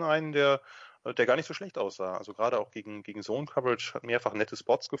Jackson einen, der gar nicht so schlecht aussah. Also gerade auch gegen Zone Coverage, hat mehrfach nette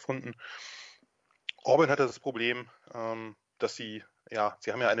Spots gefunden. Auburn hatte das Problem, dass sie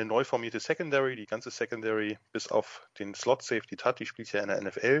haben ja eine neu formierte Secondary, die ganze Secondary bis auf den Slot-Safety Tati spielt ja in der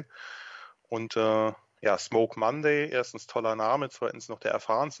NFL und Smoke Monday, erstens toller Name, zweitens noch der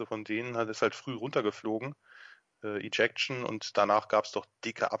erfahrenste von denen, ist halt früh runtergeflogen, Ejection und danach gab es doch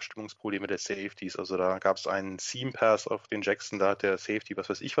dicke Abstimmungsprobleme der Safeties, also da gab es einen Seam-Pass auf den Jackson, da hat der Safety was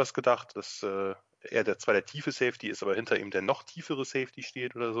weiß ich was gedacht, dass er zwar der tiefe Safety ist, aber hinter ihm der noch tiefere Safety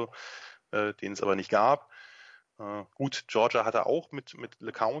steht oder so, den es aber nicht gab. Gut, Georgia hatte auch mit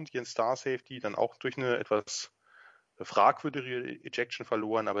LeCount ihren Star Safety dann auch durch eine etwas fragwürdige Ejection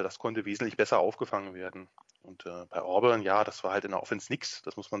verloren, aber das konnte wesentlich besser aufgefangen werden. Und bei Auburn, ja, das war halt in der Offense nix,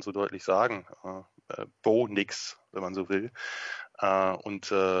 das muss man so deutlich sagen. Bo nix, wenn man so will.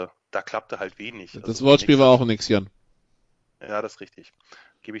 Und da klappte halt wenig. Das also Wortspiel war auch nix, Jan. Ja, das ist richtig.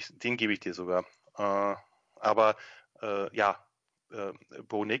 Den gebe ich dir sogar. Aber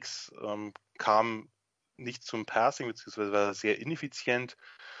Bo Nix kam nicht zum Passing, beziehungsweise war sehr ineffizient.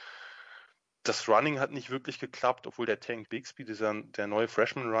 Das Running hat nicht wirklich geklappt, obwohl der Tank Bixby, der neue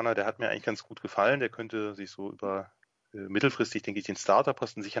Freshman-Runner, der hat mir eigentlich ganz gut gefallen. Der könnte sich so über mittelfristig, denke ich, den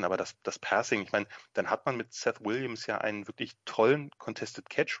Starterposten sichern, aber das Passing, ich meine, dann hat man mit Seth Williams ja einen wirklich tollen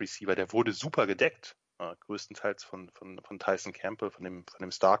Contested-Catch-Receiver, der wurde super gedeckt, größtenteils von Tyson Campbell, von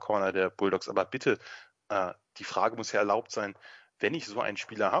dem Star-Corner der Bulldogs, aber bitte, die Frage muss ja erlaubt sein, wenn ich so einen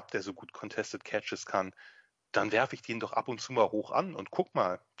Spieler habe, der so gut Contested Catches kann, dann werfe ich den doch ab und zu mal hoch an und guck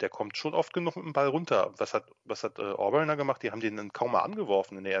mal, der kommt schon oft genug mit dem Ball runter. Was hat Auburn da gemacht? Die haben den dann kaum mal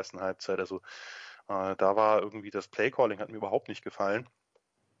angeworfen in der ersten Halbzeit. Also da war irgendwie das Playcalling hat mir überhaupt nicht gefallen.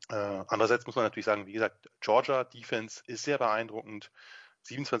 Andererseits muss man natürlich sagen, wie gesagt, Georgia Defense ist sehr beeindruckend.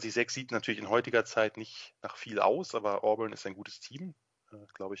 27-6 sieht natürlich in heutiger Zeit nicht nach viel aus, aber Auburn ist ein gutes Team,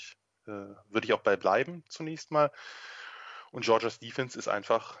 glaube ich, würde ich auch bei bleiben zunächst mal. Und Georgias Defense ist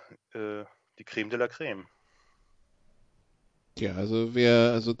einfach die Creme de la Creme. Ja, also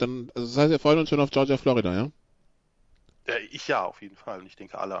das heißt, wir freuen uns schon auf Georgia, Florida, ja? Ich ja, auf jeden Fall. Und ich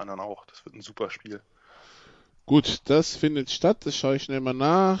denke, alle anderen auch. Das wird ein super Spiel. Gut, das findet statt. Das schaue ich schnell mal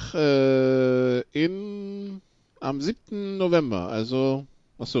nach. Am 7. November. Also,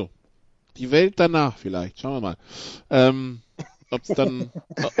 die Welt danach vielleicht. Schauen wir mal. Ob es dann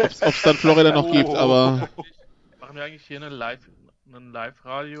Florida noch gibt, aber... Machen wir eigentlich hier einen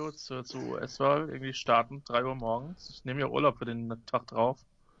Live-Radio zur US-Wahl? Irgendwie starten, 3 Uhr morgens. Ich nehme ja Urlaub für den Tag drauf.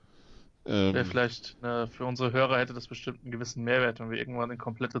 Wäre vielleicht, für unsere Hörer hätte das bestimmt einen gewissen Mehrwert, wenn wir irgendwann in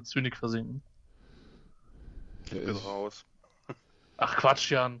komplette Zynik versinken. Ich bin raus. Ach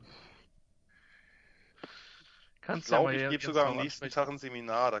Quatsch, Jan. kannst glaube, ja ich mal gebe jetzt sogar noch am nächsten ansprechen. Tag ein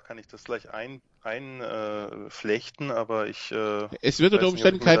Seminar, da kann ich das gleich einflechten, aber ich Es wird unter weiß nicht, ob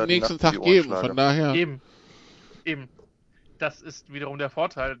Umständen ich mir keinen da die nächsten Nacht um die Tag Ohren geben, schlage. von daher. Eben. Das ist wiederum der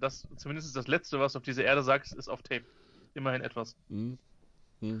Vorteil, dass zumindest das Letzte, was du auf dieser Erde sagst, ist auf Tape. Immerhin etwas.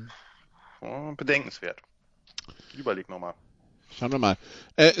 Bedenkenswert. Überleg nochmal. Schauen wir mal.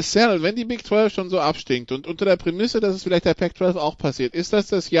 Cyril, wenn die Big 12 schon so abstinkt und unter der Prämisse, dass es vielleicht der Pac-12 auch passiert, ist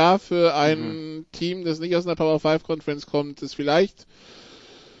das Jahr für ein Team, das nicht aus einer Power 5 Conference kommt, das vielleicht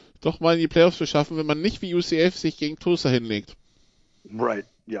doch mal in die Playoffs zu schaffen, wenn man nicht wie UCF sich gegen Tulsa hinlegt? Right.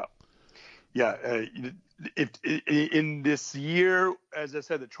 Yeah. Yeah. In this year, as I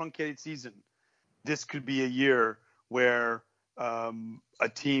said, the truncated season, this could be a year where a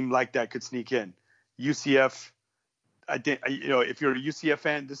team like that could sneak in. UCF, I think, if you're a UCF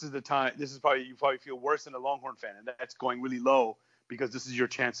fan, this is the time. This is probably you probably feel worse than a Longhorn fan, and that's going really low because this is your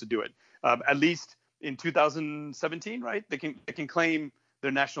chance to do it. At least in 2017, right? They can claim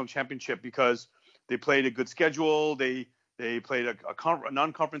their national championship because they played a good schedule. They played a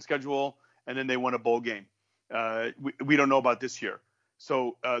non-conference schedule, and then they won a bowl game. We don't know about this year.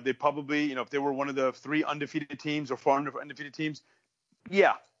 So they probably, if they were one of the 3 undefeated teams or 4 undefeated teams,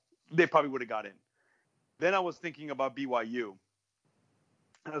 yeah, they probably would have got in. Then I was thinking about BYU.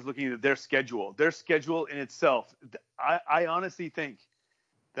 I was looking at their schedule. Their schedule in itself, I honestly think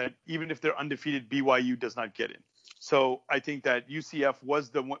that even if they're undefeated, BYU does not get in. So I think that UCF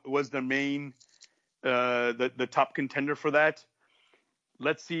was the main, the top contender for that.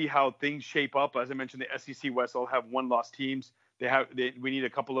 Let's see how things shape up. As I mentioned, the SEC West all have 1-loss teams. We need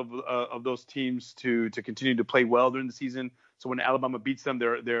a couple of those teams to continue to play well during the season. So when Alabama beats them,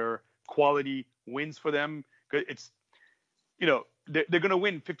 they're quality wins for them. It's, they're going to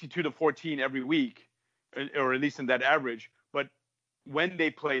win 52-14 every week, or at least in that average. But when they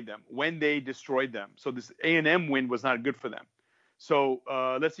played them, when they destroyed them, so this A&M win was not good for them. So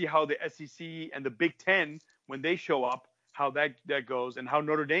let's see how the SEC and the Big Ten, when they show up, how that goes, and how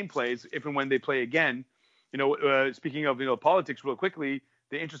Notre Dame plays if and when they play again. Speaking of politics, real quickly,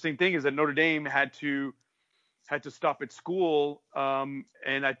 the interesting thing is that Notre Dame had to stop at school, and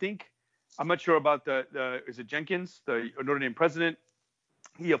I think I'm not sure about is it Jenkins, the Notre Dame president?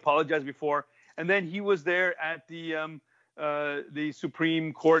 He apologized before, and then he was there at the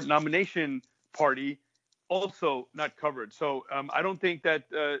Supreme Court nomination party, also not covered. So I don't think that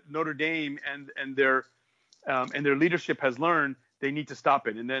Notre Dame and their leadership has learned they need to stop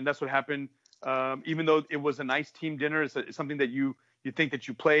it, and then that's what happened. Even though it was a nice team dinner, it's something that you think that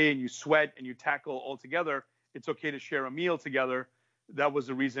you play and you sweat and you tackle all together. It's okay to share a meal together. That was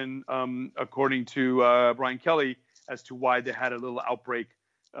the reason, according to Brian Kelly, as to why they had a little outbreak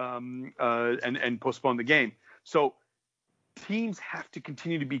and postponed the game. So teams have to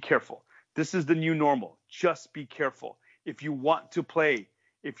continue to be careful. This is the new normal. Just be careful. If you want to play,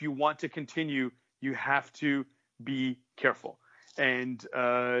 if you want to continue, you have to be careful. And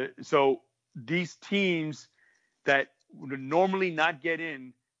so these teams that would normally not get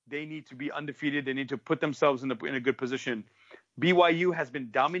in, they need to be undefeated. They need to put themselves in a good position. BYU has been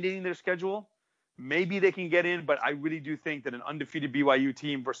dominating their schedule. Maybe they can get in, but I really do think that an undefeated BYU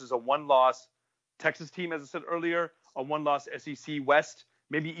team versus a 1-loss Texas team, as I said earlier, a 1-loss SEC West,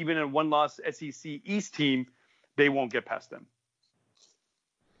 maybe even a 1-loss SEC East team, they won't get past them.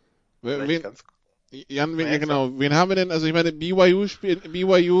 Jan, wen haben wir denn? Also ich meine,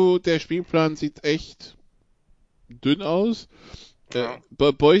 BYU, der Spielplan sieht echt dünn aus. Ja.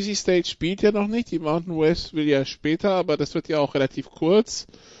 Boise State spielt ja noch nicht, die Mountain West will ja später, aber das wird ja auch relativ kurz.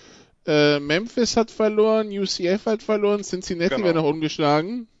 Memphis hat verloren, UCF hat verloren, Cincinnati wäre noch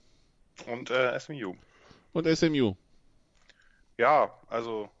ungeschlagen. Und SMU. Und SMU. Ja,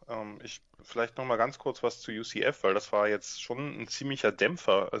 also ich vielleicht noch mal ganz kurz was zu UCF, weil das war jetzt schon ein ziemlicher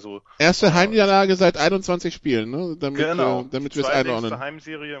Dämpfer. Also erste Heimniederlage seit 21 Spielen, ne? Damit wir es einordnen. Die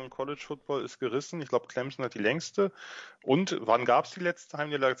Heimserie im College Football ist gerissen. Ich glaube, Clemson hat die längste. Und wann gab es die letzte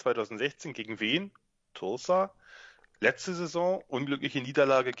Heimniederlage? 2016. Gegen wen? Tulsa. Letzte Saison unglückliche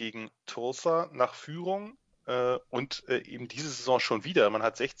Niederlage gegen Tulsa nach Führung. Und eben diese Saison schon wieder. Man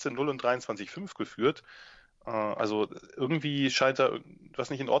hat 16-0 und 23-5 geführt. Also irgendwie scheint da was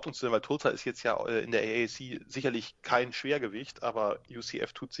nicht in Ordnung zu sein, weil Tulsa ist jetzt ja in der AAC sicherlich kein Schwergewicht, aber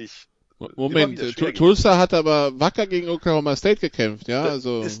UCF tut sich Moment, Tulsa hat aber wacker gegen Oklahoma State gekämpft, ja?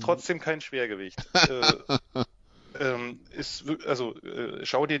 Also ist trotzdem kein Schwergewicht.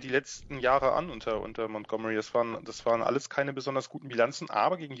 Schau dir die letzten Jahre an unter Montgomery. Das waren alles keine besonders guten Bilanzen,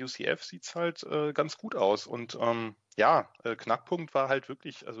 aber gegen UCF sieht's halt ganz gut aus. Und Knackpunkt war halt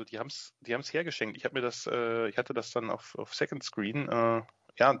wirklich, also die haben's hergeschenkt. Ich hatte das dann auf Second Screen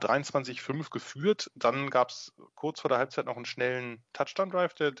 23-5 geführt. Dann gab es kurz vor der Halbzeit noch einen schnellen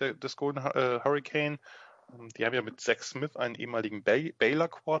Touchdown-Drive des Golden Hurricane. Die haben ja mit Zach Smith einen ehemaligen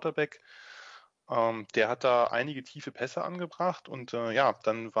Baylor-Quarterback. Der hat da einige tiefe Pässe angebracht und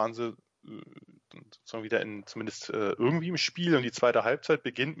dann waren sie sozusagen wieder zumindest irgendwie im Spiel, und die zweite Halbzeit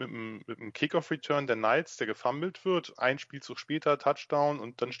beginnt mit einem Kickoff-Return der Knights, der gefummelt wird, ein Spielzug später Touchdown,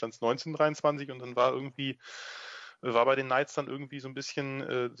 und dann stand es 19-23 und dann war bei den Knights dann irgendwie so ein bisschen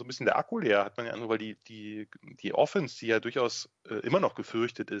der Akku leer, hat man ja nur, weil die Offense, die ja durchaus immer noch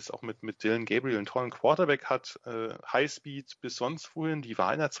gefürchtet ist, auch mit Dylan Gabriel einen tollen Quarterback hat, Highspeed bis sonst wohin, die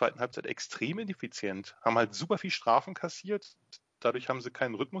war in der zweiten Halbzeit extrem ineffizient, haben halt super viel Strafen kassiert, dadurch haben sie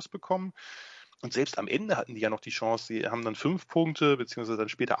keinen Rhythmus bekommen. Und selbst am Ende hatten die ja noch die Chance, sie haben dann 5 Punkte, beziehungsweise dann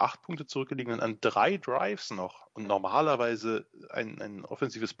später 8 Punkte zurückgelegen und an 3 Drives noch. Und normalerweise ein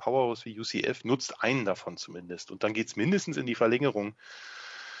offensives Powerhouse wie UCF nutzt einen davon zumindest. Und dann geht's mindestens in die Verlängerung.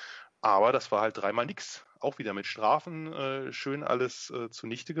 Aber das war halt 3-mal nix. Auch wieder mit Strafen schön alles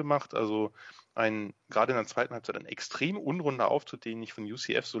zunichte gemacht. Also gerade in der zweiten Halbzeit ein extrem unrunder Auftritt, den ich von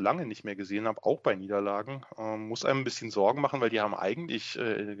UCF so lange nicht mehr gesehen habe, auch bei Niederlagen. Muss einem ein bisschen Sorgen machen, weil die haben eigentlich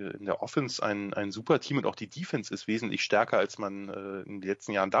in der Offense ein super Team, und auch die Defense ist wesentlich stärker, als man in den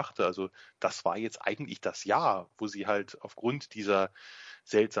letzten Jahren dachte. Also das war jetzt eigentlich das Jahr, wo sie halt aufgrund dieser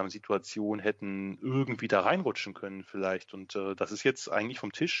seltsamen Situation hätten irgendwie da reinrutschen können vielleicht. Und das ist jetzt eigentlich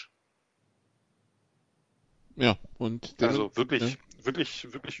vom Tisch. Ja, und also wirklich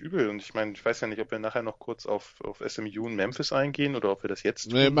übel. Und ich meine, ich weiß ja nicht, ob wir nachher noch kurz auf SMU und Memphis eingehen oder ob wir das jetzt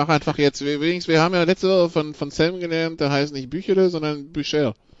tun. Nee, mach einfach jetzt. Wir haben ja letzte Woche von Sam gelernt, der heißt nicht Büchele, sondern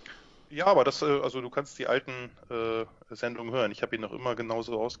Bücher. Ja, aber du kannst die alten Sendungen hören. Ich habe ihn noch immer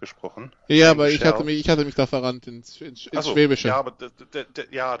genauso ausgesprochen. Ja, aber ich hatte mich da verrannt ins Schwäbische. Ja,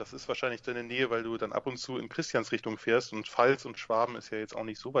 aber das ist wahrscheinlich deine Nähe, weil du dann ab und zu in Christians Richtung fährst, und Pfalz und Schwaben ist ja jetzt auch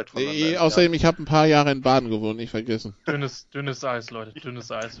nicht so weit voneinander. Außerdem, ich habe ein paar Jahre in Baden gewohnt, nicht vergessen. Dünnes Eis, Leute,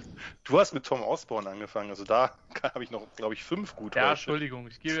 dünnes Eis. Du hast mit Tom Osborne angefangen, also da habe ich noch, glaube ich, 5 gute. Ja, Entschuldigung,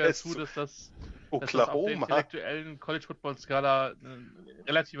 ich gebe ja zu, dass das auf der intellektuellen College-Football-Skala ein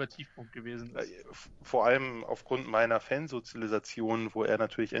relativer Tiefpunkt gewesen ist. Vor allem aufgrund meiner Fansozialisation, wo er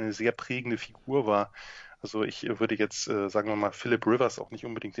natürlich eine sehr prägende Figur war. Also ich würde jetzt, sagen wir mal, Philip Rivers auch nicht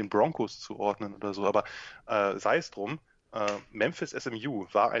unbedingt den Broncos zuordnen oder so, aber sei es drum, Memphis SMU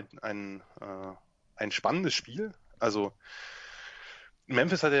war ein spannendes Spiel. Also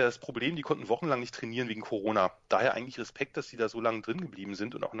Memphis hatte ja das Problem, die konnten wochenlang nicht trainieren wegen Corona. Daher eigentlich Respekt, dass sie da so lange drin geblieben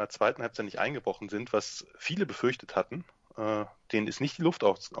sind und auch in der zweiten Halbzeit nicht eingebrochen sind, was viele befürchtet hatten. Denen ist nicht die Luft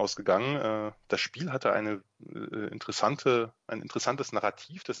ausgegangen. Das Spiel hatte ein interessantes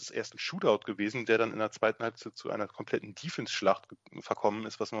Narrativ. Das ist erst ein Shootout gewesen, der dann in der zweiten Halbzeit zu einer kompletten Defense-Schlacht verkommen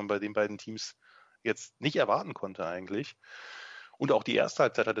ist, was man bei den beiden Teams jetzt nicht erwarten konnte eigentlich. Und auch die erste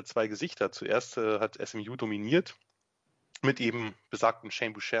Halbzeit hatte 2 Gesichter. Zuerst hat SMU dominiert mit eben besagten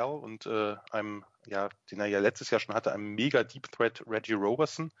Shane Buechele und den er ja letztes Jahr schon hatte, einem mega Deep Threat Reggie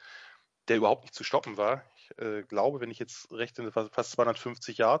Roberson, der überhaupt nicht zu stoppen war. Ich glaube, wenn ich jetzt recht bin, fast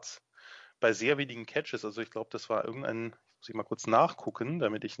 250 Yards bei sehr wenigen Catches. Also ich glaube, das war muss ich mal kurz nachgucken,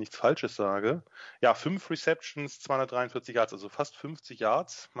 damit ich nichts Falsches sage. Ja, 5 Receptions, 243 Yards, also fast 50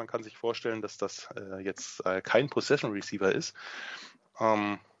 Yards. Man kann sich vorstellen, dass das jetzt kein Possession Receiver ist.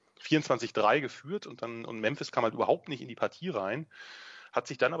 24-3 geführt und Memphis kam halt überhaupt nicht in die Partie rein, hat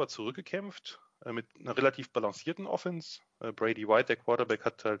sich dann aber zurückgekämpft mit einer relativ balancierten Offense. Brady White, der Quarterback,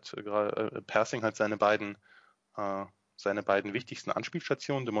 hat halt Passing halt seine beiden wichtigsten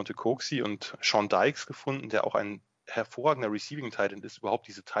Anspielstationen, DeMonte Coxie und Sean Dykes, gefunden, der auch ein hervorragender Receiving Tight End ist. Überhaupt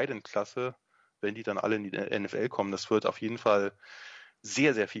diese Tight End Klasse, wenn die dann alle in die NFL kommen, das wird auf jeden Fall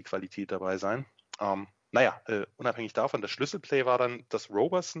sehr, sehr viel Qualität dabei sein. Unabhängig davon, das Schlüsselplay war dann, dass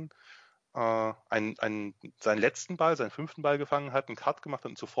Roberson seinen letzten Ball, seinen 5. Ball gefangen hat, einen Cut gemacht hat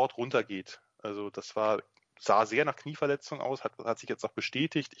und sofort runtergeht. Also das sah sehr nach Knieverletzung aus, hat sich jetzt auch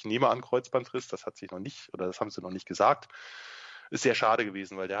bestätigt. Ich nehme an, Kreuzbandriss, das haben sie noch nicht gesagt. Ist sehr schade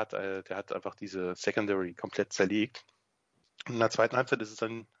gewesen, weil der hat einfach diese Secondary komplett zerlegt. Und in der zweiten Halbzeit ist es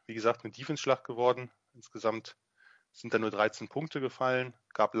dann, wie gesagt, eine Defense-Schlacht geworden. Insgesamt sind da nur 13 Punkte gefallen,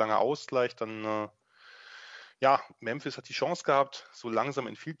 gab lange Ausgleich, dann Memphis hat die Chance gehabt, so langsam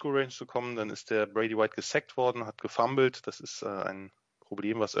in Field Goal Range zu kommen. Dann ist der Brady White gesackt worden, hat gefummelt. Das ist ein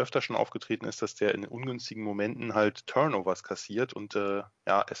Problem, was öfter schon aufgetreten ist, dass der in ungünstigen Momenten halt Turnovers kassiert. Und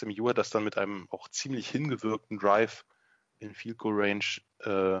SMU hat das dann mit einem auch ziemlich hingewirkten Drive in Field Goal Range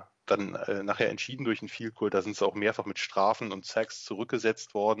nachher entschieden durch einen Field Goal. Da sind sie auch mehrfach mit Strafen und Sacks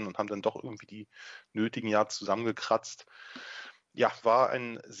zurückgesetzt worden und haben dann doch irgendwie die nötigen Yards zusammengekratzt. Ja, war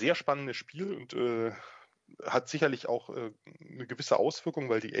ein sehr spannendes Spiel und hat sicherlich auch eine gewisse Auswirkung,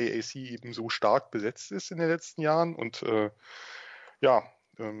 weil die AAC eben so stark besetzt ist in den letzten Jahren. Und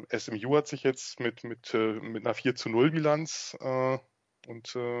SMU hat sich jetzt mit einer 4-0 Bilanz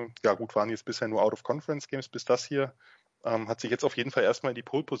gut, waren jetzt bisher nur Out-of-Conference-Games bis das hier, hat sich jetzt auf jeden Fall erstmal in die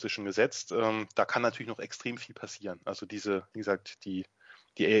Pole-Position gesetzt. Da kann natürlich noch extrem viel passieren. Also wie gesagt, die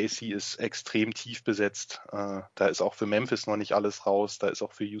AAC ist extrem tief besetzt. Da ist auch für Memphis noch nicht alles raus, da ist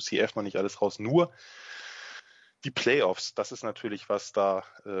auch für UCF noch nicht alles raus. Nur die Playoffs, das ist natürlich was, da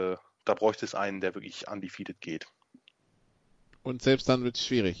bräuchte es einen, der wirklich undefeated geht. Und selbst dann wird es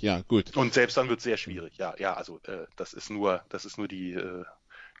schwierig, ja, gut. Und selbst dann wird es sehr schwierig, ja. Also das ist nur die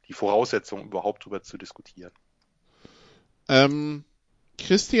Voraussetzung, überhaupt drüber zu diskutieren.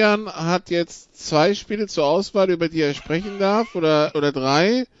 Christian hat jetzt 2 Spiele zur Auswahl, über die er sprechen darf, oder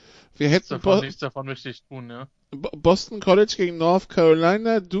 3. Wir hätten Nichts davon möchte ich tun, ja. Boston College gegen North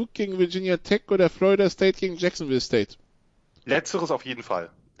Carolina, Duke gegen Virginia Tech oder Florida State gegen Jacksonville State. Letzteres auf jeden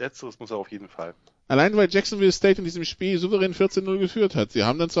Fall. Letzteres muss er auf jeden Fall. Allein weil Jacksonville State in diesem Spiel souverän 14-0 geführt hat. Sie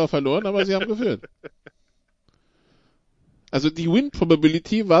haben dann zwar verloren, aber sie haben geführt. Also die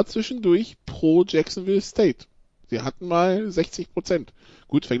Win-Probability war zwischendurch pro Jacksonville State. Sie hatten mal 60%.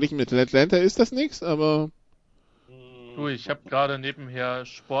 Gut, verglichen mit Atlanta ist das nichts, aber... Du, ich habe gerade nebenher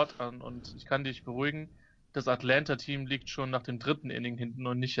Sport an und ich kann dich beruhigen, das Atlanta-Team liegt schon nach dem 3. Inning hinten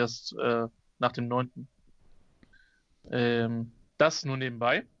und nicht erst nach dem 9. Das nur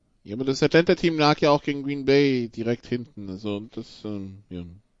nebenbei. Ja, aber das Atlanta-Team lag ja auch gegen Green Bay direkt hinten. Also das,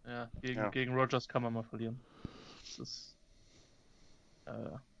 Gegen Rodgers kann man mal verlieren.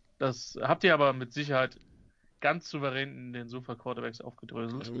 Das habt ihr aber mit Sicherheit ganz souverän in den Sofa-Quarterbacks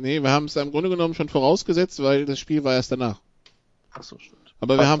aufgedröselt. Nee, wir haben es im Grunde genommen schon vorausgesetzt, weil das Spiel war erst danach. Ach so, stimmt.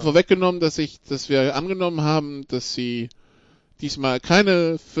 Aber wir haben vorweggenommen, dass wir angenommen haben, dass sie diesmal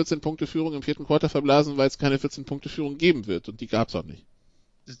keine 14-Punkte-Führung im 4. Quarter verblasen, weil es keine 14-Punkte-Führung geben wird. Und die gab es auch nicht.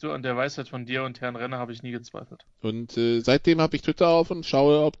 Siehst du, an der Weisheit von dir und Herrn Renner habe ich nie gezweifelt. Und seitdem habe ich Twitter auf und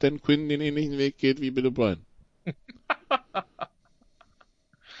schaue, ob Dan Quinn den ähnlichen Weg geht wie Bill O'Brien.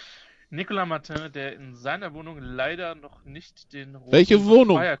 Nicolas Martin, der in seiner Wohnung leider noch nicht den roten Welche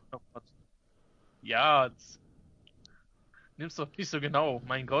Wohnung? Feierknopf hat. Ja, nimm's doch nicht so genau,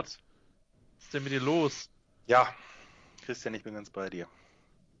 mein Gott. Was ist denn mit dir los? Ja, Christian, ich bin ganz bei dir.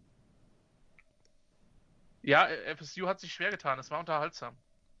 Ja, FSU hat sich schwer getan, es war unterhaltsam.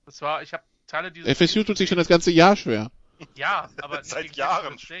 Ich habe Teile dieses FSU tut sich schon das ganze Jahr schwer. Ja, aber seit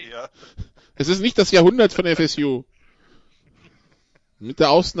Jahren schwer. Es ist nicht das Jahrhundert von FSU. Mit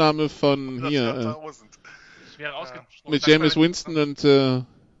der Ausnahme von hier. Ich wäre ausgesprochen mit Jameis Winston und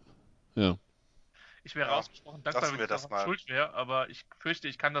ja. Ich wäre ausgesprochen dankbar, wenn ich schuld wäre, aber ich fürchte,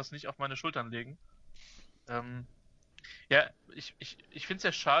 ich kann das nicht auf meine Schultern legen. Ich finde es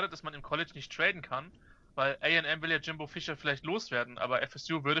ja schade, dass man im College nicht traden kann, weil A&M will ja Jimbo Fisher vielleicht loswerden, aber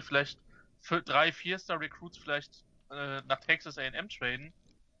FSU würde vielleicht für 3-4-Star-Recruits vielleicht nach Texas A&M traden,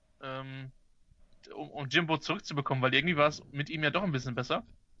 um Jimbo zurückzubekommen, weil irgendwie war es mit ihm ja doch ein bisschen besser.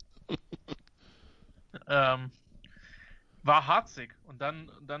 War harzig und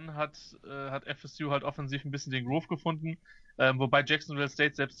dann hat FSU halt offensiv ein bisschen den Groove gefunden, wobei Jacksonville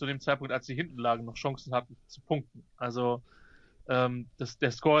State selbst zu dem Zeitpunkt, als sie hinten lagen, noch Chancen hatten zu punkten. Also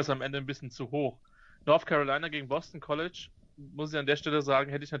der Score ist am Ende ein bisschen zu hoch. North Carolina gegen Boston College, muss ich an der Stelle sagen,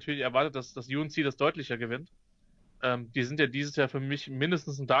 hätte ich natürlich erwartet, dass das UNC das deutlicher gewinnt. Die sind ja dieses Jahr für mich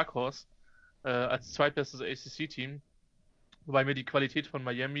mindestens ein Dark Horse als zweitbestes ACC-Team, wobei mir die Qualität von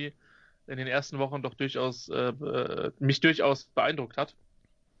Miami in den ersten Wochen doch mich durchaus beeindruckt hat.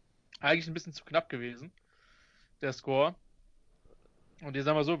 Eigentlich ein bisschen zu knapp gewesen, der Score. Und jetzt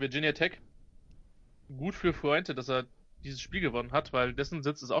sagen wir so, Virginia Tech, gut für Fuente, dass er dieses Spiel gewonnen hat, weil dessen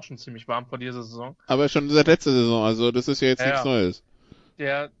Sitz ist auch schon ziemlich warm vor dieser Saison. Aber schon seit letzter Saison, also das ist ja jetzt nichts Neues.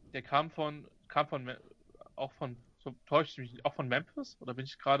 Der kam von Memphis? Oder bin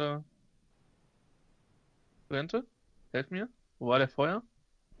ich gerade Fuente? Helft mir. Wo war der vorher?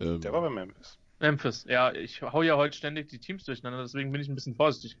 Der war bei Memphis. Memphis, ja. Ich hau ja heute ständig die Teams durcheinander, deswegen bin ich ein bisschen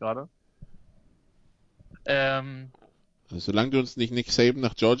vorsichtig gerade. Also, solange du uns nicht Nick Saban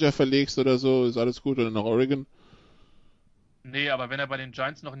nach Georgia verlegst oder so, ist alles gut, oder nach Oregon. Nee, aber wenn er bei den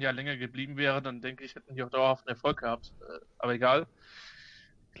Giants noch ein Jahr länger geblieben wäre, dann denke ich, hätten die auch dauerhaft einen Erfolg gehabt. Aber egal.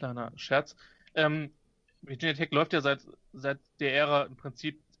 Kleiner Scherz. Virginia Tech läuft ja seit der Ära im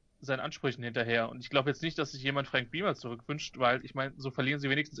Prinzip seinen Ansprüchen hinterher. Und ich glaube jetzt nicht, dass sich jemand Frank Beamer zurückwünscht, weil ich meine, so verlieren sie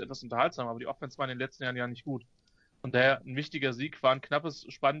wenigstens etwas unterhaltsam, aber die Offense war in den letzten Jahren ja nicht gut. Und daher ein wichtiger Sieg, war ein knappes,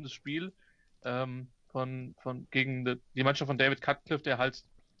 spannendes Spiel gegen die Mannschaft von David Cutcliffe,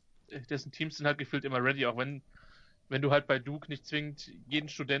 dessen Teams sind halt gefühlt immer ready, auch wenn du halt bei Duke nicht zwingend jeden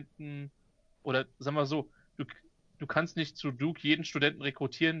Studenten oder sagen wir so, du kannst nicht zu Duke jeden Studenten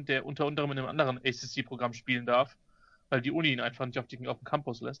rekrutieren, der unter anderem in einem anderen ACC-Programm spielen darf, weil die Uni ihn einfach nicht auf dem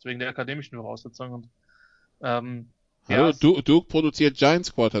Campus lässt, wegen der akademischen Voraussetzungen. Und, Hallo, ja, Duke produziert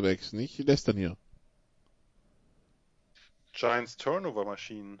Giants Quarterbacks, nicht Lästern hier. Giants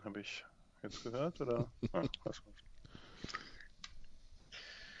Turnover-Maschinen, habe ich jetzt gehört, oder?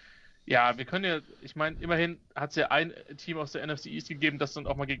 Ja, wir können ja, ich meine, immerhin hat es ja ein Team aus der NFC East gegeben, das dann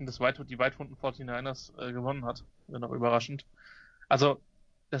auch mal gegen die weitrunden 49ers gewonnen hat. Wenn auch überraschend. Also,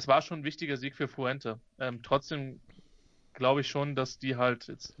 das war schon ein wichtiger Sieg für Fuente. Trotzdem glaube ich schon, dass die halt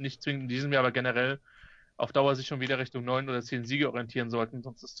jetzt nicht zwingend in diesem Jahr, aber generell auf Dauer sich schon wieder Richtung 9 oder 10 Siege orientieren sollten,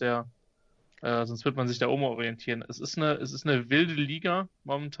 sonst wird man sich da umorientieren. Es ist eine wilde Liga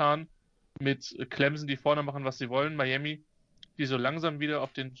momentan mit Clemson, die vorne machen, was sie wollen, Miami, die so langsam wieder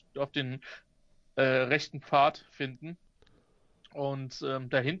auf den rechten Pfad finden. Und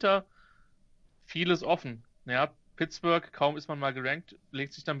dahinter vieles offen. Ja, Pittsburgh, kaum ist man mal gerankt,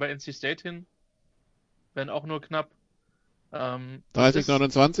 legt sich dann bei NC State hin, wenn auch nur knapp.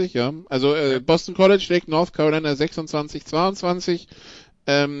 30-29, ja. Also Boston College schlägt North Carolina 26-22.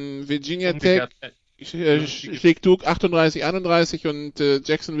 Virginia Tech schlägt Duke 38-31 und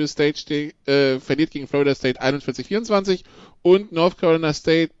Jacksonville State verliert gegen Florida State 41-24 und North Carolina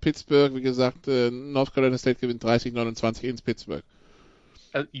State, Pittsburgh, wie gesagt, North Carolina State gewinnt 30-29 ins Pittsburgh.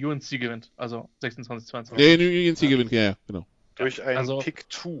 UNC gewinnt, also 26-22. Nee, UNC gewinnt, ja, genau. Durch einen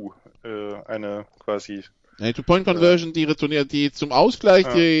Pick-2, eine quasi... Two-Point-Conversion, die zum Ausgleich,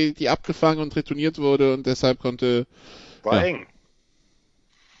 die abgefangen und retourniert wurde und deshalb konnte... War eng.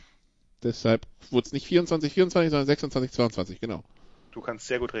 Deshalb wurde es nicht 24-24, sondern 26-22, genau. Du kannst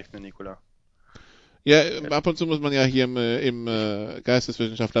sehr gut rechnen, Nicola. Ja, ab und zu muss man ja hier im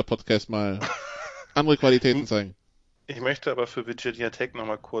Geisteswissenschaftler-Podcast mal andere Qualitäten zeigen. Ich möchte aber für Virginia Tech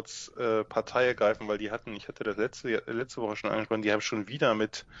nochmal kurz Partei ergreifen, weil ich hatte das letzte Woche schon angesprochen, die haben schon wieder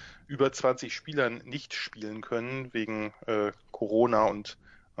mit über 20 Spielern nicht spielen können wegen Corona und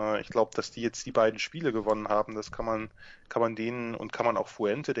ich glaube, dass die jetzt die beiden Spiele gewonnen haben, das kann man denen und kann man auch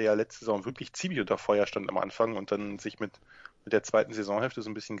Fuente, der ja letzte Saison wirklich ziemlich unter Feuer stand am Anfang und dann sich mit der zweiten Saisonhälfte so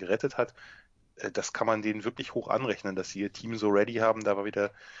ein bisschen gerettet hat, das kann man denen wirklich hoch anrechnen, dass sie ihr Team so ready haben. Da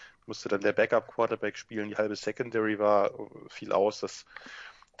musste dann der Backup-Quarterback spielen, die halbe Secondary fiel aus.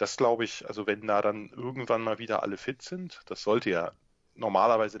 Das glaube ich, also wenn da dann irgendwann mal wieder alle fit sind, das sollte ja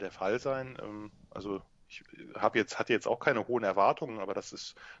normalerweise der Fall sein. Also ich hatte jetzt auch keine hohen Erwartungen, aber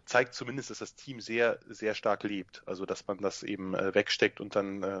zeigt zumindest, dass das Team sehr, sehr stark lebt. Also dass man das eben wegsteckt und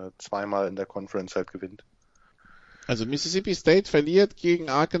dann zweimal in der Conference halt gewinnt. Also Mississippi State verliert gegen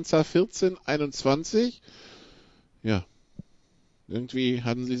Arkansas 14-21. Ja. Irgendwie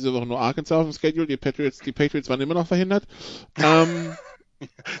hatten sie diese Woche nur Arkansas auf dem Schedule. Die Patriots waren immer noch verhindert. Da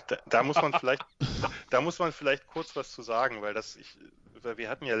muss man vielleicht kurz was zu sagen, weil wir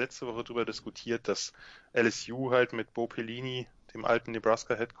hatten ja letzte Woche darüber diskutiert, dass LSU halt mit Bo Pelini, dem alten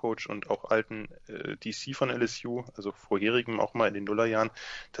Nebraska Head Coach und auch alten DC von LSU, also vorherigem auch mal in den Nullerjahren,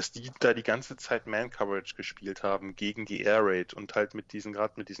 dass die da die ganze Zeit Man Coverage gespielt haben gegen die Air Raid und halt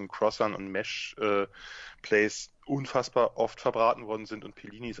gerade mit diesen Crossern und Mesh Plays unfassbar oft verbraten worden sind und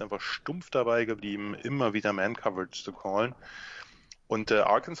Pelini ist einfach stumpf dabei geblieben, immer wieder Man Coverage zu callen. Und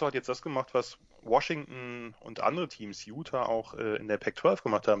Arkansas hat jetzt das gemacht, was Washington und andere Teams, Utah auch in der Pac-12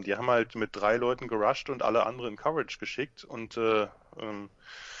 gemacht haben. Die haben halt mit 3 Leuten gerusht und alle anderen in Coverage geschickt und eine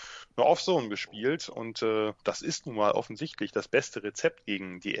Off-Zone gespielt. Und das ist nun mal offensichtlich das beste Rezept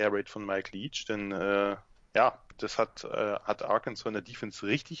gegen die Air Raid von Mike Leach. Denn das hat Arkansas in der Defense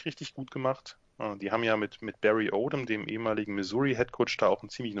richtig, richtig gut gemacht. Die haben ja mit Barry Odom, dem ehemaligen Missouri-Headcoach, da auch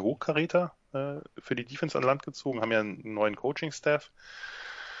einen ziemlichen Hochkaräter für die Defense an Land gezogen, haben ja einen neuen Coaching-Staff.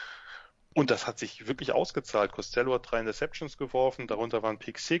 Und das hat sich wirklich ausgezahlt. Costello hat 3 Interceptions geworfen, darunter waren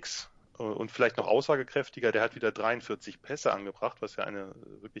Pick 6 und vielleicht noch aussagekräftiger, der hat wieder 43 Pässe angebracht, was ja eine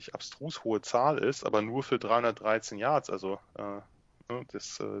wirklich abstrus hohe Zahl ist, aber nur für 313 Yards. Also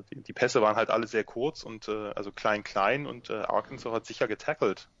die Pässe waren halt alle sehr kurz und also klein und Arkansas hat sicher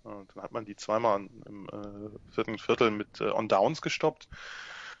getackelt. Dann hat man die zweimal im 4. Viertel mit On Downs gestoppt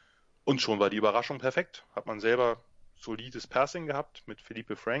und schon war die Überraschung perfekt. Hat man selber solides Passing gehabt mit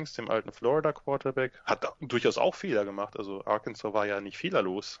Felipe Franks, dem alten Florida Quarterback. Hat durchaus auch Fehler gemacht. Also Arkansas war ja nicht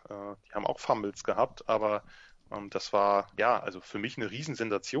fehlerlos. Die haben auch Fumbles gehabt, aber das war also für mich eine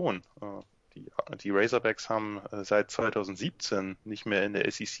Riesensensation. Die Razorbacks haben seit 2017 nicht mehr in der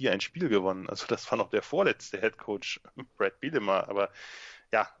SEC ein Spiel gewonnen. Also das war noch der vorletzte Headcoach Brad Bielema. Aber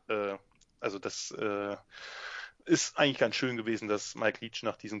also das ist eigentlich ganz schön gewesen, dass Mike Leach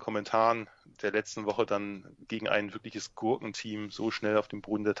nach diesen Kommentaren der letzten Woche dann gegen ein wirkliches Gurkenteam so schnell auf dem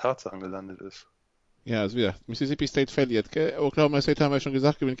Boden der Tatsachen gelandet ist. Ja, also wieder, Mississippi State verliert. Oklahoma State haben wir schon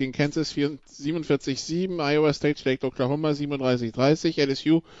gesagt, gewinnt gegen Kansas 47-7. Iowa State schlägt Oklahoma 37-30.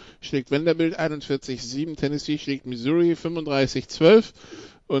 LSU schlägt Vanderbilt 41-7. Tennessee schlägt Missouri 35-12.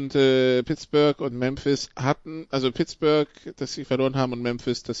 Und Pittsburgh und Memphis also Pittsburgh, dass sie verloren haben, und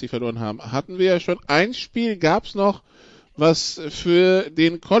Memphis, dass sie verloren haben, hatten wir ja schon. Ein Spiel gab's noch, was für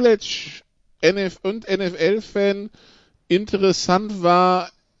den College- und NFL-Fan interessant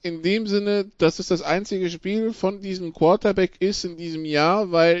war, in dem Sinne, dass es das einzige Spiel von diesem Quarterback ist in diesem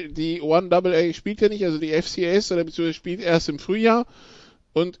Jahr, weil die 1AA spielt ja nicht, also die FCS, oder beziehungsweise spielt erst im Frühjahr.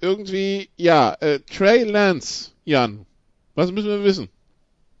 Und irgendwie, Trey Lance, Jan, was müssen wir wissen?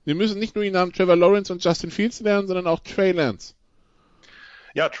 Wir müssen nicht nur die Namen Trevor Lawrence und Justin Fields lernen, sondern auch Trey Lance.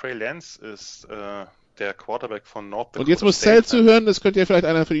 Ja, Trey Lance ist der Quarterback von North Dakota. Und jetzt muss Zell zuhören, das könnte ja vielleicht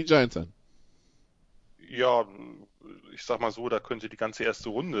einer für die Giants sein. Ja, ich sag mal so, da könnte die ganze erste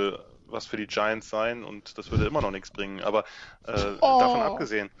Runde was für die Giants sein und das würde immer noch nichts bringen. Aber davon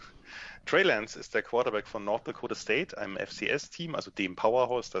abgesehen, Trey Lance ist der Quarterback von North Dakota State, einem FCS-Team, also dem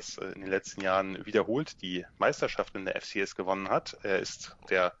Powerhouse, das in den letzten Jahren wiederholt die Meisterschaft in der FCS gewonnen hat. Er ist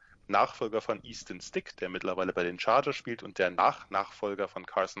der Nachfolger von Easton Stick, der mittlerweile bei den Chargers spielt, und der Nachfolger von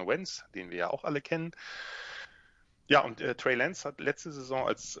Carson Wentz, den wir ja auch alle kennen. Ja, und Trey Lance hat letzte Saison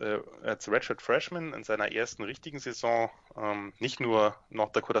als Redshirt Freshman in seiner ersten richtigen Saison nicht nur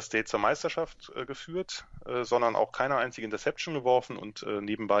North Dakota State zur Meisterschaft geführt, sondern auch keine einzige Interception geworfen, und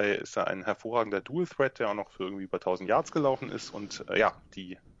nebenbei ist er ein hervorragender Dual Threat, der auch noch für irgendwie über 1000 Yards gelaufen ist, und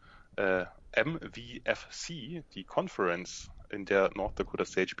die MVFC, die Conference, in der North Dakota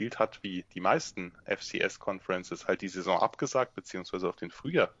State spielt, hat wie die meisten FCS-Conferences halt die Saison abgesagt bzw. auf den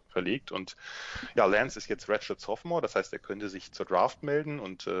Frühjahr verlegt. Und ja, Lance ist jetzt Redshirt Sophomore, das heißt, er könnte sich zur Draft melden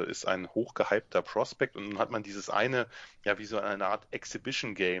und ist ein hochgehypter Prospect. Und nun hat man dieses eine, wie so eine Art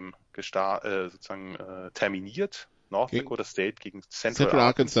Exhibition-Game terminiert. North Dakota State gegen Central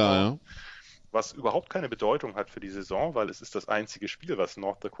Arkansas. Ja. Was überhaupt keine Bedeutung hat für die Saison, weil es ist das einzige Spiel, was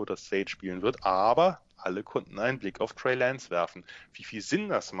North Dakota State spielen wird, aber alle konnten einen Blick auf Trey Lance werfen. Wie viel Sinn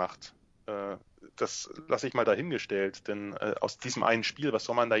das macht, das lasse ich mal dahingestellt, denn aus diesem einen Spiel, was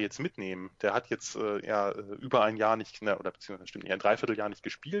soll man da jetzt mitnehmen? Der hat jetzt über ein Jahr nicht, oder beziehungsweise stimmt nicht, ein Dreivierteljahr nicht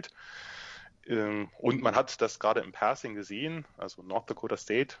gespielt. Und man hat das gerade im Passing gesehen, also North Dakota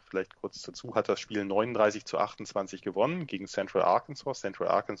State, vielleicht kurz dazu, hat das Spiel 39-28 gewonnen gegen Central Arkansas. Central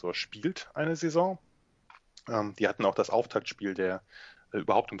Arkansas spielt eine Saison. Die hatten auch das Auftaktspiel der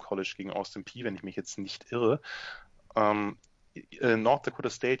überhaupt im College gegen Austin Peay, wenn ich mich jetzt nicht irre. North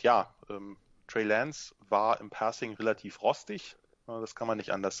Dakota State, Trey Lance war im Passing relativ rostig. Das kann man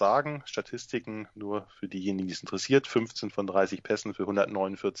nicht anders sagen. Statistiken nur für diejenigen, die es interessiert. 15 von 30 Pässen für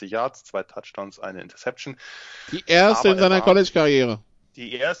 149 Yards, 2 Touchdowns, eine Interception. Die erste in seiner College-Karriere.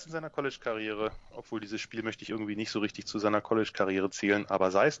 Die erste in seiner College-Karriere, obwohl dieses Spiel möchte ich irgendwie nicht so richtig zu seiner College-Karriere zählen,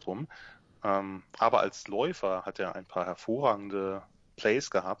 aber sei es drum. Aber als Läufer hat er ein paar hervorragende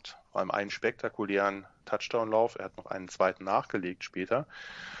Plays gehabt, vor allem einen spektakulären Touchdown-Lauf. Er hat noch einen zweiten nachgelegt später.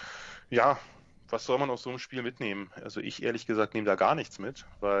 Ja, was soll man aus so einem Spiel mitnehmen? Also ich ehrlich gesagt nehme da gar nichts mit,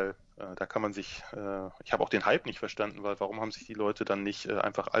 weil da kann man sich, ich habe auch den Hype nicht verstanden, weil warum haben sich die Leute dann nicht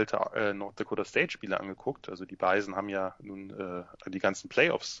einfach alte North Dakota State Spiele angeguckt? Also die Bison haben ja nun die ganzen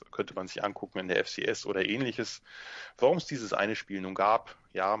Playoffs, könnte man sich angucken in der FCS oder ähnliches. Warum es dieses eine Spiel nun gab,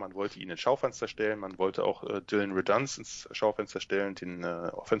 ja, man wollte ihn ins Schaufenster stellen, man wollte auch Dylan Redunz ins Schaufenster stellen, den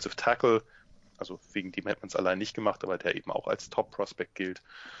Offensive Tackle, also wegen dem hätte man es allein nicht gemacht, aber der eben auch als Top-Prospect gilt.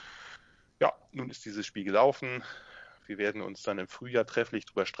 Ja, nun ist dieses Spiel gelaufen. Wir werden uns dann im Frühjahr trefflich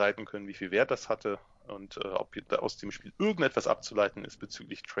darüber streiten können, wie viel Wert das hatte und ob aus dem Spiel irgendetwas abzuleiten ist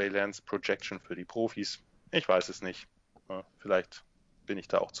bezüglich Trey Lance Projection für die Profis. Ich weiß es nicht. Vielleicht bin ich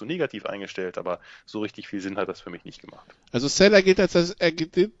da auch zu negativ eingestellt, aber so richtig viel Sinn hat das für mich nicht gemacht. Also Seller gilt als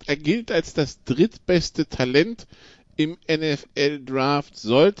das drittbeste Talent im NFL-Draft.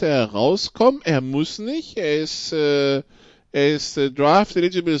 Sollte er rauskommen, er muss nicht. Er ist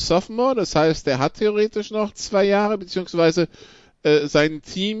Draft-Eligible Sophomore, das heißt, er hat theoretisch noch 2 Jahre, beziehungsweise sein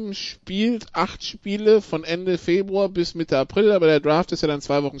Team spielt 8 Spiele von Ende Februar bis Mitte April, aber der Draft ist ja dann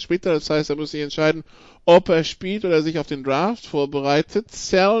 2 Wochen später, das heißt, er muss sich entscheiden, ob er spielt oder sich auf den Draft vorbereitet.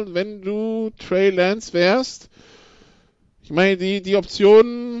 Sal, wenn du Trey Lance wärst, ich meine, die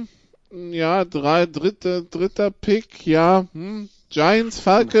Optionen, dritter Pick, Giants,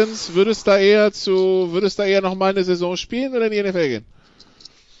 Falcons, würdest da eher noch mal eine Saison spielen oder in die NFL gehen?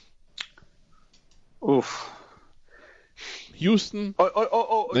 Uff. Houston?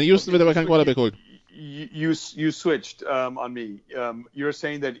 Houston wird aber keinen Quarterback holen. You switched on me. You're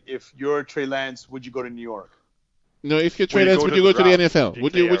saying that if you're Trey Lance, would you go to New York? No, if you're Trey Lance, would you go to the NFL?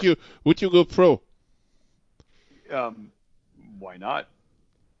 Would you go pro? Why not?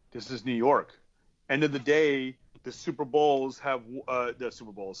 This is New York. End of the day, the Super Bowls have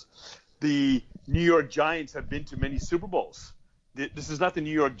the New York Giants have been to many Super Bowls. This is not the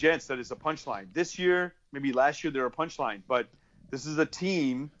New York Jets that is a punchline. This year, maybe last year, they're a punchline. But this is a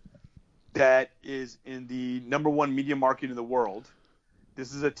team that is in the number one media market in the world.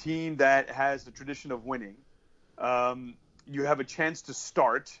 This is a team that has the tradition of winning. You have a chance to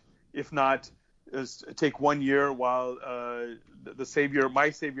start, if not take 1 year while my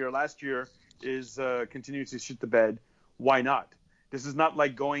savior last year is continuing to shit the bed. Why not? This is not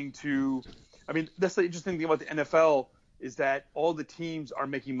like going to – I mean, that's the interesting thing about the NFL is that all the teams are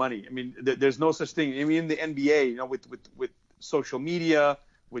making money. I mean, there's no such thing. I mean, in the NBA, with social media,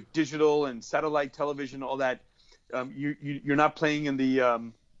 with digital and satellite television, all that, you're not playing in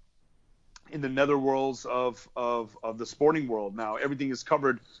the netherworlds of the sporting world now. Everything is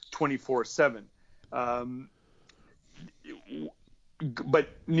covered 24/7. But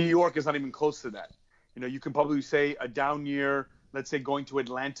New York is not even close to that. You can probably say a down year, let's say going to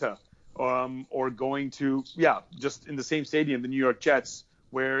Atlanta, or going to, just in the same stadium, the New York Jets,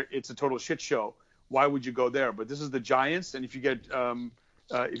 where it's a total shit show. Why would you go there? But this is the Giants, and if you get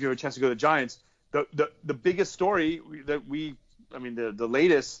if you have a chance to go to the Giants, the biggest story that the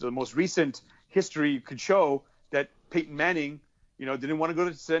latest, the most recent history could show that Peyton Manning, didn't want to go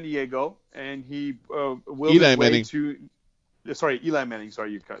to San Diego, and he willed his way to. Sorry, Eli Manning.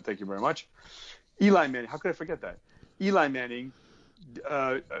 Sorry, thank you very much. Eli Manning. How could I forget that? Eli Manning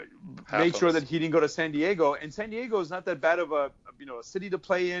made sure that he didn't go to San Diego, and San Diego is not that bad of a city to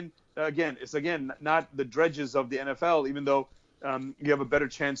play in. It's not the dredges of the NFL, even though you have a better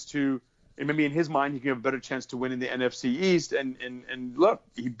chance to. And maybe in his mind, he can have a better chance to win in the NFC East. And look,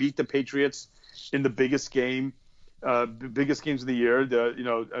 he beat the Patriots in the biggest games of the year.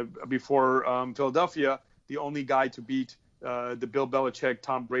 Before Philadelphia, the only guy to beat the Bill Belichick,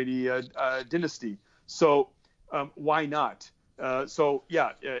 Tom Brady dynasty. So why not?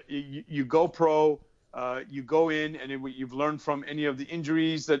 You go pro, you go in, and you've learned from any of the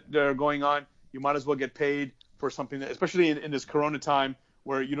injuries that are going on. You might as well get paid for something that, especially in this Corona time,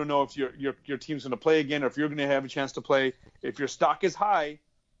 where you don't know if your team's going to play again or if you're going to have a chance to play. If your stock is high,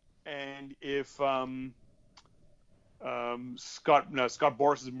 and if Scott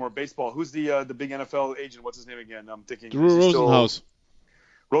Boras is more baseball. Who's the big NFL agent? What's his name again? I'm thinking Drew Rosenhaus.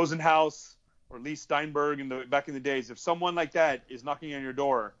 Rosenhaus or Lee Steinberg back in the days. If someone like that is knocking on your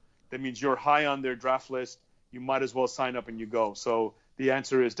door, that means you're high on their draft list. You might as well sign up and you go. So the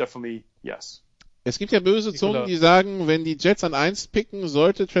answer is definitely yes. Es gibt ja böse Zungen, die sagen, wenn die Jets an 1 picken,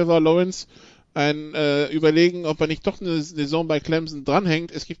 sollte Trevor Lawrence überlegen, ob er nicht doch eine Saison bei Clemson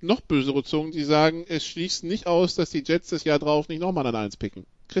dranhängt. Es gibt noch bösere Zungen, die sagen, es schließt nicht aus, dass die Jets das Jahr drauf nicht nochmal an 1 picken.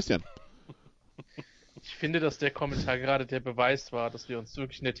 Christian. Ich finde, dass der Kommentar gerade der Beweis war, dass wir uns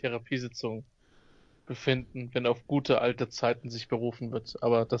wirklich in der Therapiesitzung befinden, wenn auf gute alte Zeiten sich berufen wird.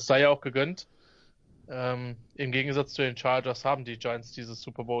 Aber das sei ja auch gegönnt. Im Gegensatz zu den Chargers haben die Giants diese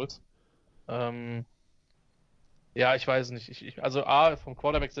Super Bowls. Ich weiß nicht. Also A, vom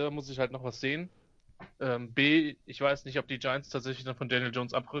Quarterback selber muss ich halt noch was sehen. B, ich weiß nicht, ob die Giants tatsächlich dann von Daniel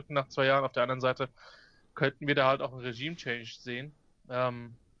Jones abrücken nach 2 Jahren. Auf der anderen Seite könnten wir da halt auch einen Regime-Change sehen.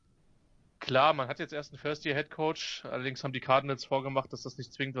 Klar, man hat jetzt erst einen First-Year-Head-Coach, allerdings haben die Cardinals vorgemacht, dass das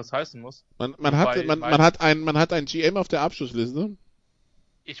nicht zwingend was heißen muss. Man hat einen GM auf der Abschlussliste.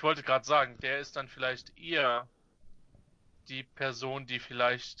 Ich wollte gerade sagen, der ist dann vielleicht eher die Person, die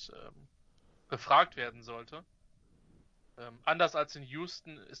vielleicht befragt werden sollte. Anders als in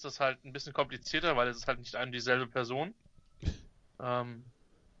Houston ist das halt ein bisschen komplizierter, weil es ist halt nicht eine und dieselbe Person.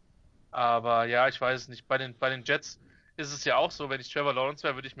 Aber ja, ich weiß nicht. Bei den Jets ist es ja auch so, wenn ich Trevor Lawrence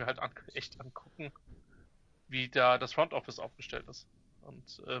wäre, würde ich mir halt echt angucken, wie da das Front Office aufgestellt ist.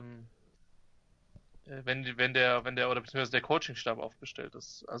 Und wenn der oder beziehungsweise der Coachingstab aufgestellt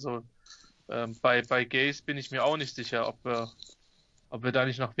ist. Also bei Gase bin ich mir auch nicht sicher, ob wir da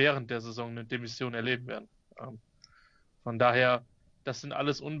nicht noch während der Saison eine Demission erleben werden. Von daher, das sind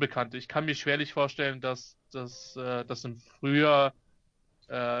alles Unbekannte. Ich kann mir schwerlich vorstellen, dass im Frühjahr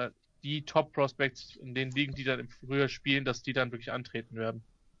die Top-Prospects in den Ligen, die dann im Frühjahr spielen, dass die dann wirklich antreten werden.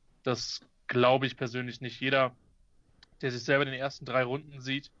 Das glaube ich persönlich nicht. Jeder, der sich selber in den ersten 3 Runden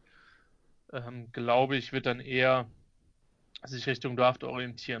sieht, glaube ich, wird dann eher sich Richtung Draft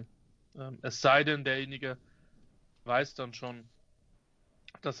orientieren. Es sei denn, derjenige weiß dann schon,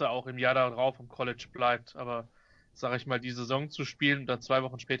 dass er auch im Jahr darauf im College bleibt. Aber sage ich mal, die Saison zu spielen und dann 2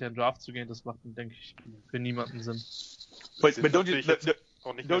 Wochen später in den Draft zu gehen, das macht, denke ich, für niemanden Sinn. But don't you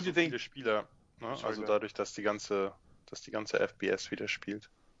auch nicht mehr so viele Spieler, ne? Also dadurch, dass die ganze FBS wieder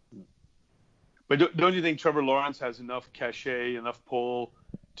spielt. But don't you think Trevor Lawrence has enough cachet, enough pull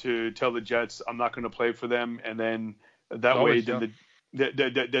to tell the Jets, I'm not going to play for them, and then that way, then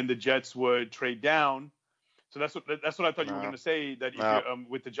the Jets would trade down. So that's what I thought you were going to say. That if you,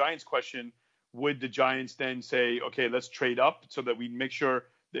 with the Giants question, would the Giants then say, okay, let's trade up so that we make sure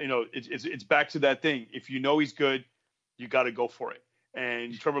that, it's back to that thing. If you know he's good, you got to go for it.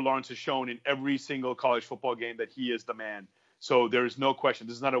 And Trevor Lawrence has shown in every single college football game that he is the man. So there is no question.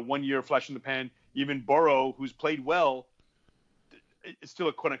 This is not a 1 year flash in the pan. Even Burrow, who's played well, it's still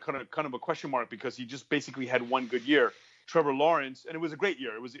a kind of a question mark because he just basically had one good year. Trevor Lawrence, and it was a great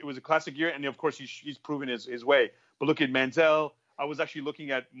year. It was a classic year, and of course he's proven his way. But look at Manziel. I was actually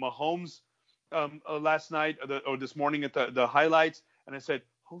looking at Mahomes last night or this morning at the highlights, and I said,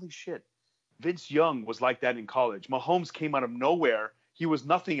 holy shit, Vince Young was like that in college. Mahomes came out of nowhere. He was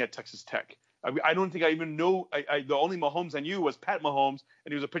nothing at Texas Tech. I don't think I even knew. The only Mahomes I knew was Pat Mahomes,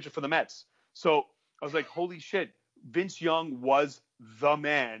 and he was a pitcher for the Mets. So I was like, holy shit, Vince Young was the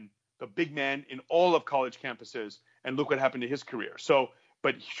man, the big man in all of college campuses, and look what happened to his career. So,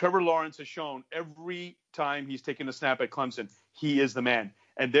 but Trevor Lawrence has shown every time he's taken a snap at Clemson, he is the man,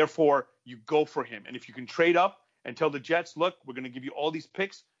 and therefore you go for him. And if you can trade up and tell the Jets, look, we're going to give you all these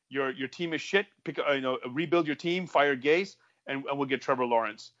picks. Your team is shit. Rebuild your team, fire Gase, and we'll get Trevor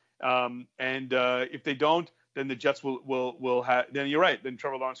Lawrence. If they don't, then the Jets will have. Then you're right. Then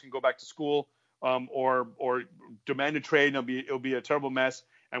Trevor Lawrence can go back to school, or demand a trade. And it'll be a terrible mess,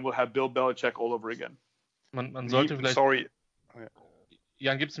 and we'll have Bill Belichick all over again. Man sollte vielleicht. Sorry.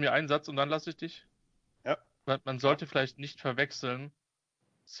 Jan, gibst du mir einen Satz und dann lasse ich dich? Ja. Man sollte vielleicht nicht verwechseln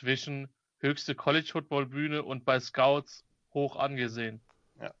zwischen höchste College-Football-Bühne und bei Scouts hoch angesehen.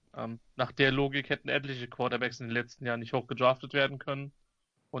 Ja. Nach der Logik hätten etliche Quarterbacks in den letzten Jahren nicht hoch gedraftet werden können.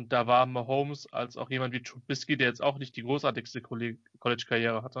 Und da war Mahomes als auch jemand wie Trubisky, der jetzt auch nicht die großartigste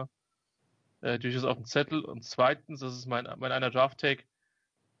College-Karriere hatte, durchaus auf dem Zettel. Und zweitens, das ist mein einer Draft-Take,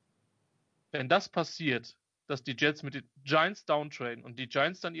 wenn das passiert, dass die Jets mit den Giants downtraden und die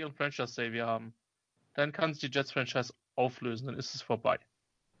Giants dann ihren Franchise-Savior haben, dann kann sich die Jets-Franchise auflösen, dann ist es vorbei.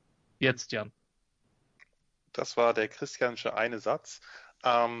 Jetzt, Jan. Das war der christianische eine Satz.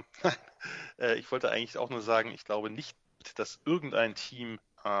 Ich wollte eigentlich auch nur sagen, ich glaube nicht, dass irgendein Team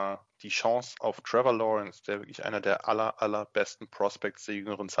die Chance auf Trevor Lawrence, der wirklich einer der allerbesten Prospects der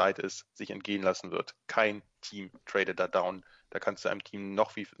jüngeren Zeit ist, sich entgehen lassen wird. Kein Team tradet da down. Da kannst du einem Team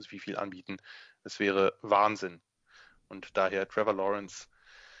noch wie viel anbieten. Es wäre Wahnsinn. Und daher Trevor Lawrence.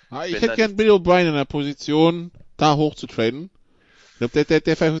 Ich hätte gern Bill O'Brien in der Position, da hoch zu traden. Ich glaube,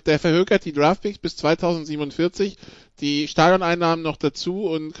 der verhökert die Draftpicks bis 2047, die Stadioneinnahmen noch dazu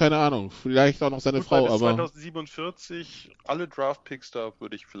und keine Ahnung, vielleicht auch noch seine Frau. Bis aber 2047, alle Draftpicks, da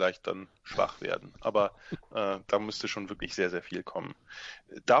würde ich vielleicht dann schwach werden. Aber da müsste schon wirklich sehr, sehr viel kommen.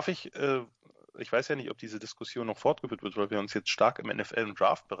 Darf ich weiß ja nicht, ob diese Diskussion noch fortgeführt wird, weil wir uns jetzt stark im NFL- und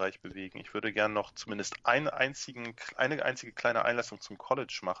Draft-Bereich bewegen. Ich würde gerne noch zumindest eine einzige kleine Einlassung zum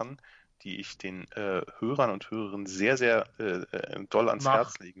College machen, die ich den Hörern und Hörerinnen sehr, sehr doll ans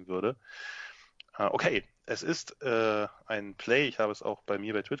Herz legen würde. Okay, es ist ein Play, ich habe es auch bei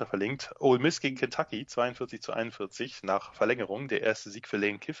mir bei Twitter verlinkt, Ole Miss gegen Kentucky, 42-41 nach Verlängerung, der erste Sieg für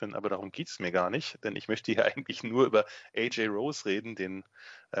Lane Kiffin, aber darum geht es mir gar nicht, denn ich möchte hier eigentlich nur über AJ Rose reden, den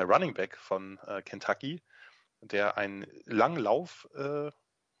Running Back von Kentucky, der einen langen Lauf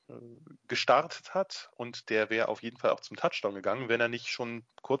gestartet hat und der wäre auf jeden Fall auch zum Touchdown gegangen, wenn er nicht schon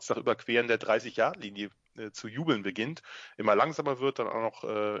kurz nach Überqueren der 30-Yard-Linie zu jubeln beginnt, immer langsamer wird, dann auch noch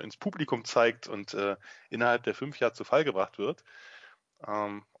ins Publikum zeigt und innerhalb der 5 Yards zu Fall gebracht wird.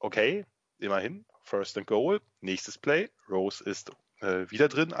 Okay, immerhin, First and Goal, nächstes Play, Rose ist wieder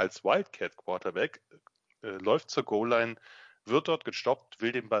drin als Wildcat Quarterback, läuft zur Goal-Line, wird dort gestoppt,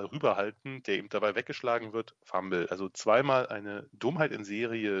 will den Ball rüberhalten, der ihm dabei weggeschlagen wird, Fumble. Also zweimal eine Dummheit in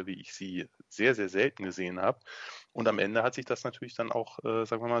Serie, wie ich sie sehr, sehr selten gesehen habe. Und am Ende hat sich das natürlich dann auch,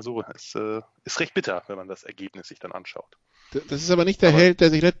 sagen wir mal so, es ist recht bitter, wenn man das Ergebnis sich dann anschaut. Das ist aber nicht der Held, der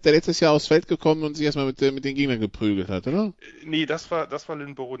letztes Jahr aufs Feld gekommen und sich erstmal mit den Gegnern geprügelt hat, oder? Nee, das war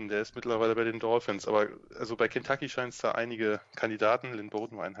Lynn Bowden, der ist mittlerweile bei den Dolphins. Aber also bei Kentucky scheint es da einige Kandidaten. Lynn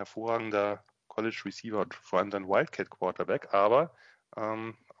Bowden war ein hervorragender College Receiver und vor allem dann Wildcat Quarterback, aber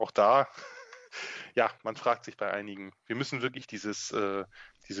auch da, ja, man fragt sich bei einigen, wir müssen wirklich dieses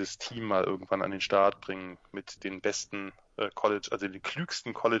Team mal irgendwann an den Start bringen mit den besten also den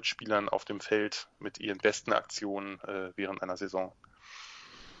klügsten College-Spielern auf dem Feld mit ihren besten Aktionen während einer Saison.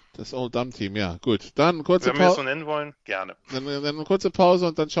 Das Old Dumb Team, ja, gut. Dann kurze Wenn wir es so nennen wollen, gerne. Dann eine kurze Pause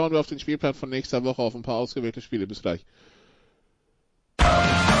und dann schauen wir auf den Spielplan von nächster Woche auf ein paar ausgewählte Spiele. Bis gleich.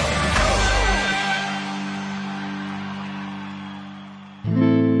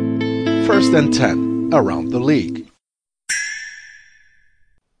 First and 10 around the league.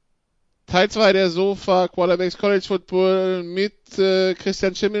 Teil 2 der Sofa Quarterbacks College Football mit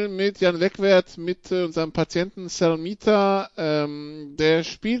Christian Schimmel, mit Jan Wegwert, mit unserem Patienten Salmita. Der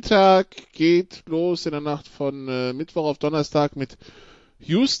Spieltag geht los in der Nacht von Mittwoch auf Donnerstag mit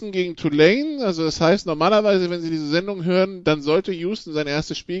Houston gegen Tulane. Also das heißt, normalerweise, wenn Sie diese Sendung hören, dann sollte Houston sein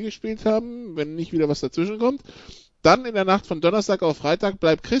erstes Spiel gespielt haben, wenn nicht wieder was dazwischen kommt. Dann in der Nacht von Donnerstag auf Freitag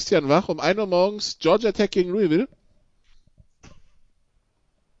bleibt Christian wach. Um 1 Uhr morgens Georgia Tech gegen Louisville.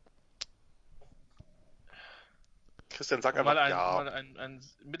 Christian, sag einfach mal einen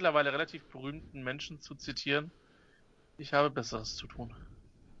mittlerweile relativ berühmten Menschen zu zitieren. Ich habe Besseres zu tun.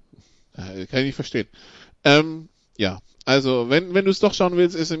 Kann ich nicht verstehen. Ja, also wenn du es doch schauen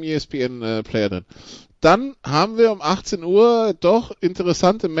willst, ist im ESPN-Player drin. Dann haben wir um 18 Uhr doch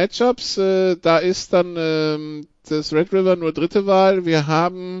interessante Matchups. Da ist dann das Red River nur dritte Wahl. Wir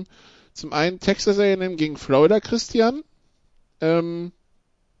haben zum einen Texas A&M gegen Florida, Christian.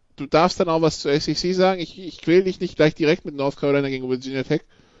 Du darfst dann auch was zur SEC sagen. Ich quäle dich nicht gleich direkt mit North Carolina gegen Virginia Tech.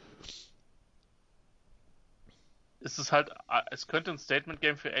 Es könnte ein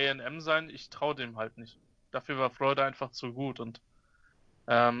Statement-Game für A&M sein. Ich traue dem halt nicht. Dafür war Florida einfach zu gut und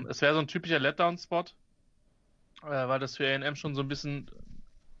es wäre so ein typischer Letdown-Spot, weil das für A&M schon so ein bisschen,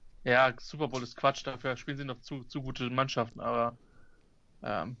 ja, Super Bowl ist Quatsch, dafür spielen sie noch zu gute Mannschaften, aber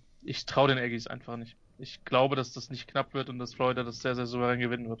ich traue den Aggies einfach nicht. Ich glaube, dass das nicht knapp wird und dass Florida das sehr, sehr souverän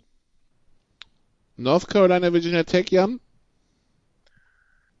gewinnen wird. North Carolina, Virginia Tech, Jan?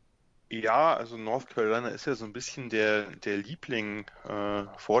 Ja, also North Carolina ist ja so ein bisschen der Liebling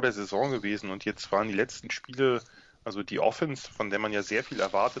vor der Saison gewesen und jetzt waren die letzten Spiele, also die Offense, von der man ja sehr viel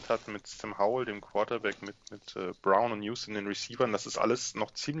erwartet hat mit Sam Howell, dem Quarterback, mit Brown und Houston, den Receivern, das ist alles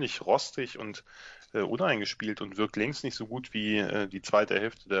noch ziemlich rostig und uneingespielt und wirkt längst nicht so gut wie die zweite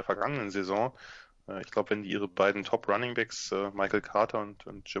Hälfte der vergangenen Saison. Ich glaube, wenn die ihre beiden Top-Runningbacks, Michael Carter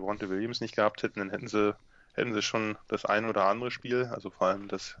und Javonte Williams nicht gehabt hätten, dann hätten sie schon das ein oder andere Spiel, also vor allem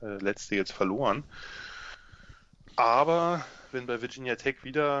das letzte jetzt verloren. Aber wenn bei Virginia Tech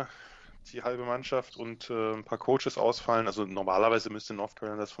wieder die halbe Mannschaft und ein paar Coaches ausfallen, also normalerweise müsste North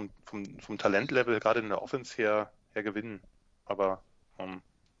Carolina das vom Talentlevel gerade in der Offense her gewinnen. Aber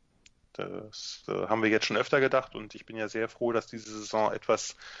das haben wir jetzt schon öfter gedacht und ich bin ja sehr froh, dass diese Saison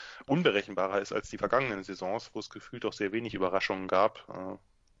etwas unberechenbarer ist als die vergangenen Saisons, wo es gefühlt auch sehr wenig Überraschungen gab.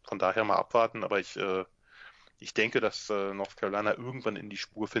 Von daher mal abwarten, aber ich denke, dass North Carolina irgendwann in die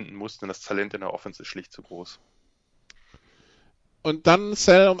Spur finden muss, denn das Talent in der Offense ist schlicht zu groß. Und dann,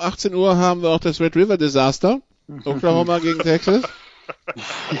 Sal, um 18 Uhr haben wir auch das Red River Desaster. Oklahoma gegen Texas.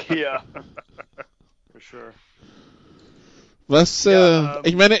 Yeah, for sure.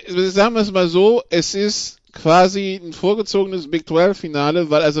 Ich meine, sagen wir es mal so, es ist quasi ein vorgezogenes Big 12 Finale,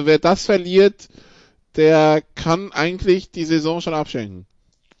 weil also wer das verliert, der kann eigentlich die Saison schon abschenken.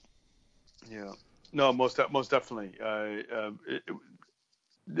 Yeah. No, most definitely. Well,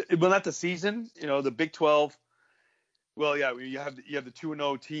 not the season. You know, the Big 12. Well, yeah, you have the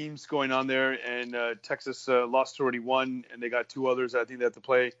 2-0 teams going on there, and Texas lost already one, and they got two others I think they have to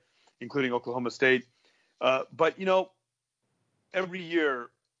play, including Oklahoma State. But you know, every year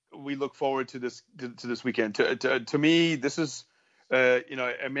we look forward to this weekend. To me, this is you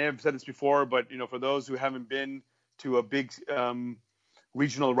know, I may have said this before, but you know, for those who haven't been to a big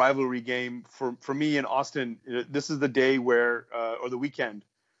regional rivalry game, for me in Austin, this is the day where or the weekend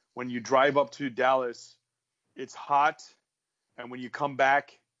when you drive up to Dallas. It's hot, and when you come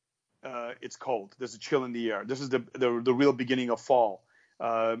back, it's cold. There's a chill in the air. This is the real beginning of fall,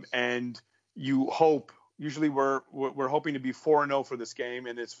 and you hope. Usually, we're hoping to be 4-0 for this game,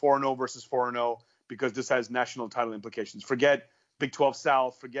 and it's 4-0 versus 4-0 because this has national title implications. Forget Big 12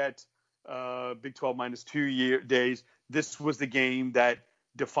 South. Forget Big 12 minus 2 days. This was the game that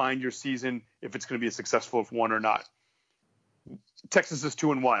defined your season if it's going to be a successful one or not. Texas is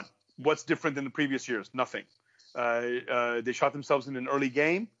 2-1. What's different than the previous years? Nothing. They shot themselves in an early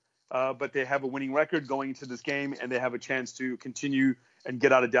game, but they have a winning record going into this game, and they have a chance to continue and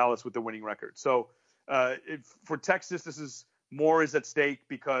get out of Dallas with the winning record. So for Texas, this is more is at stake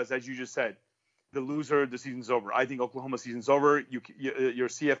because, as you just said, the loser, the season's over. I think Oklahoma season's over. Your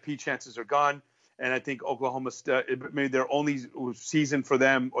CFP chances are gone, and I think Oklahoma maybe their only season for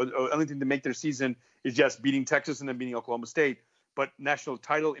them or only thing to make their season is just beating Texas and then beating Oklahoma State. But national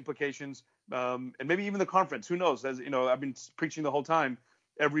title implications, and maybe even the conference, who knows? As you know, I've been preaching the whole time.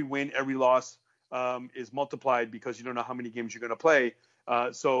 Every win, every loss is multiplied because you don't know how many games you're going to play.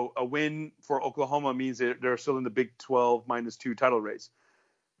 So a win for Oklahoma means that they're still in the Big 12 minus 2 title race.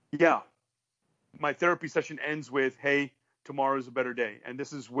 Yeah, my therapy session ends with, hey, tomorrow's a better day. And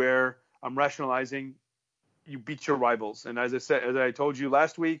this is where I'm rationalizing. You beat your rivals, and as I told you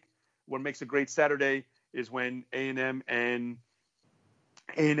last week, what makes a great Saturday is when A&M and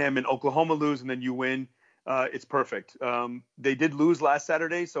Oklahoma lose, and then you win. It's perfect. They did lose last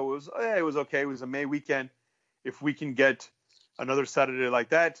Saturday, so it was okay. It was a May weekend. If we can get another Saturday like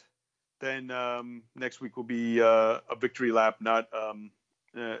that, then next week will be a victory lap, not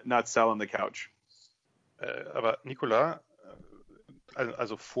Sal on the couch. Aber Nicola,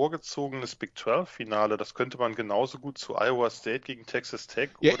 also vorgezogenes Big 12-Finale, das könnte man genauso gut zu Iowa State gegen Texas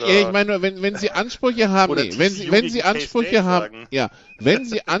Tech ja, oder... Ja, ich meine nur, wenn Sie Ansprüche haben, oder wenn Sie Ansprüche haben, wenn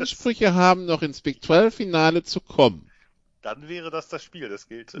Sie Ansprüche haben, noch ins Big 12-Finale zu kommen, dann wäre das Spiel, das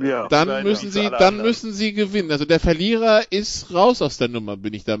gilt. Dann müssen Sie gewinnen. Also der Verlierer ist raus aus der Nummer,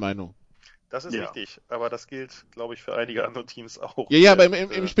 bin ich der Meinung. Das ist richtig, aber das gilt, glaube ich, für einige andere Teams auch. Ja, aber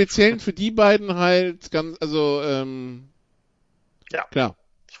im Speziellen für die beiden halt ganz, also ja, klar.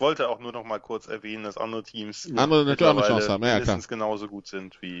 Ich wollte auch nur noch mal kurz erwähnen, dass andere Teams eine Chance haben. Ja, mindestens genauso gut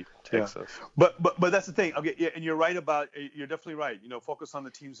sind wie Texas. Yeah. But that's the thing. Okay, yeah, and you're definitely right. You know, focus on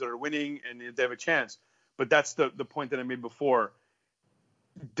the teams that are winning and they have a chance. But that's the point that I made before.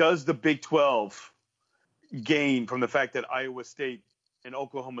 Does the Big 12 gain from the fact that Iowa State and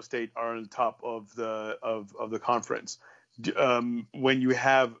Oklahoma State are on top of the conference when you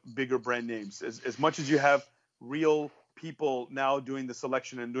have bigger brand names? As much as you have real people now doing the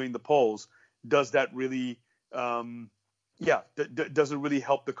selection and doing the polls, does that really does it really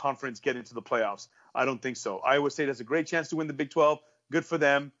help the conference get into the playoffs? I don't think so. Iowa State has a great chance to win the Big 12. Good for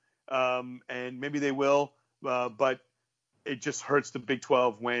them. And maybe they will, but it just hurts the Big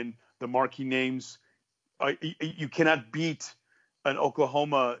 12 when the marquee names you cannot beat an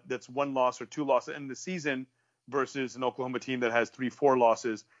Oklahoma that's 1 loss or 2 losses at the end of the season versus an Oklahoma team that has 3-4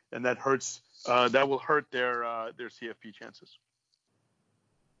 losses, and that hurts. That will hurt their CFP chances.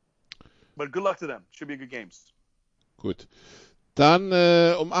 But good luck to them. Should be good games. Gut. Dann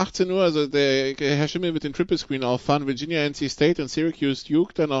um 18 Uhr, also der Herr Schimmel wird den Triple Screen auffahren, Virginia, NC State und Syracuse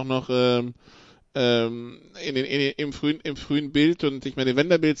Duke, dann auch noch im frühen Bild, und ich meine,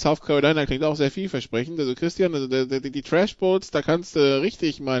 Vanderbilt, South Carolina klingt auch sehr vielversprechend. Also Christian, also die Trash Bowls, da kannst du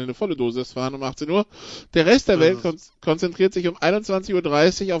richtig mal eine volle Dosis fahren um 18 Uhr. Der Rest der Welt konzentriert sich um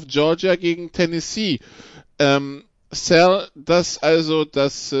 21.30 Uhr auf Georgia gegen Tennessee. Sal, das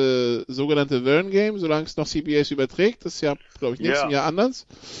sogenannte Vern Game, solange es noch CBS überträgt, das ist ja, glaube ich, nächsten Jahr anders.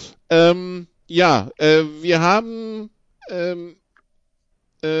 Wir haben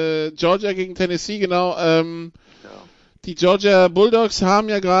Georgia gegen Tennessee, genau. Die Georgia Bulldogs haben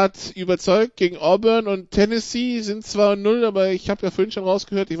ja gerade überzeugt gegen Auburn, und Tennessee sind zwar 0, aber ich habe ja vorhin schon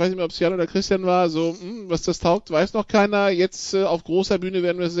rausgehört, ich weiß nicht mehr, ob es Jan oder Christian war, so, was das taugt, weiß noch keiner. Jetzt auf großer Bühne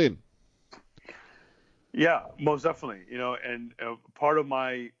werden wir es sehen. Yeah, most definitely. You know, and part of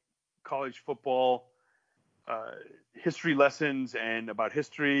my college football history lessons and about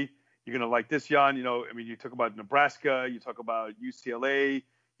history, you're going to like this, Jan. You know, I mean, you talk about Nebraska, you talk about UCLA,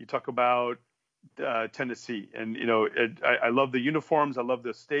 you talk about Tennessee. And, you know, I love the uniforms. I love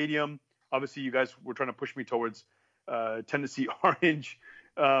the stadium. Obviously, you guys were trying to push me towards Tennessee orange.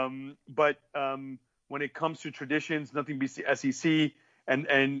 But when it comes to traditions, nothing beats the SEC.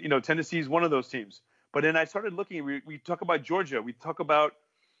 And you know, Tennessee is one of those teams. But then I started looking, we talk about Georgia. We talk about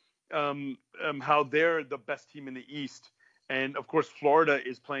how they're the best team in the East. And, of course, Florida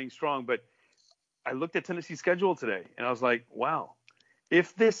is playing strong. But I looked at Tennessee's schedule today, and I was like, wow,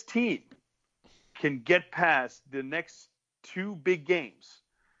 if this team can get past the next 2 big games,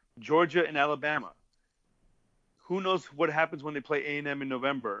 Georgia and Alabama, who knows what happens when they play A&M in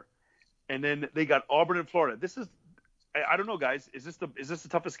November. And then they got Auburn and Florida. This is, I don't know, guys, is this the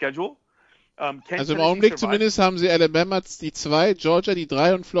toughest schedule? Also im Augenblick zumindest haben sie Alabama die 2, Georgia die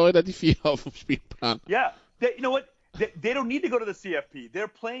 3 und Florida die 4 auf dem Spielplan. Yeah, you know what? They don't need to go to the CFP. They're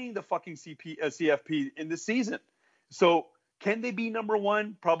playing the fucking CFP in the season. So can they be number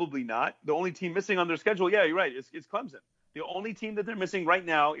 1? Probably not. The only team missing on their schedule, yeah, you're right, is Clemson. The only team that they're missing right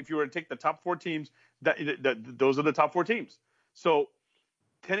now, if you were to take the top 4 teams, those are the top 4 teams. So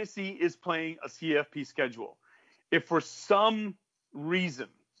Tennessee is playing a CFP schedule. If for some reason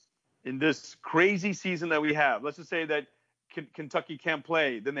in this crazy season that we have, let's just say that Kentucky can't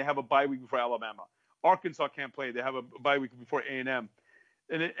play, then they have a bye week before Alabama. Arkansas can't play, they have a bye week before A&M.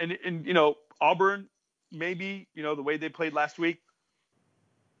 And you know, Auburn, maybe, you know, the way they played last week,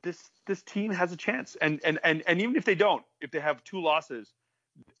 this team has a chance. And even if they don't, if they have 2 losses,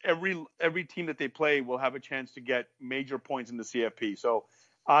 every team that they play will have a chance to get major points in the CFP. So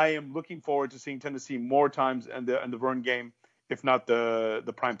I am looking forward to seeing Tennessee more times in the Vern game, if not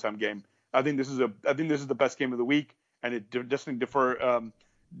the primetime game. I think this is the best game of the week, and it definitely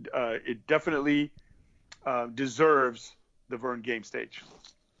it definitely deserves the Vern game stage.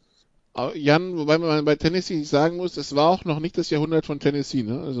 Jan, wobei man bei Tennessee sagen muss, es war auch noch nicht das Jahrhundert von Tennessee,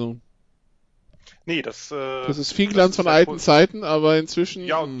 ne? Also Nee, das ist viel Glanz von alten Zeiten, aber inzwischen...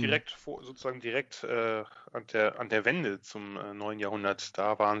 Ja, und direkt an der Wende zum neuen Jahrhundert,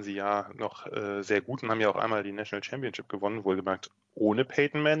 da waren sie ja noch sehr gut und haben ja auch einmal die National Championship gewonnen, wohlgemerkt ohne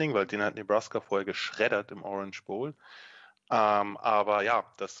Peyton Manning, weil den hat Nebraska vorher geschreddert im Orange Bowl. Aber ja,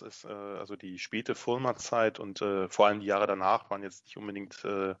 das ist also die späte Fulmer-Zeit und vor allem die Jahre danach waren jetzt nicht unbedingt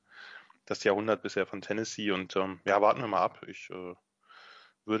das Jahrhundert bisher von Tennessee und ja, warten wir mal ab. Ich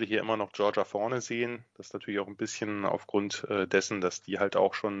würde hier immer noch Georgia vorne sehen. Das ist natürlich auch ein bisschen aufgrund dessen, dass die halt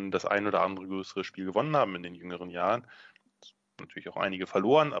auch schon das ein oder andere größere Spiel gewonnen haben in den jüngeren Jahren. Natürlich auch einige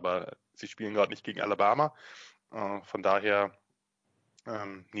verloren, aber sie spielen gerade nicht gegen Alabama. Von daher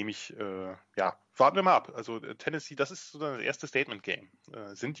nehme ich, ja, warten wir mal ab. Also Tennessee, das ist so das erste Statement-Game.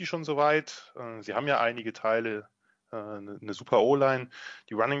 Sind die schon soweit? Sie haben ja einige Teile, eine super O-Line.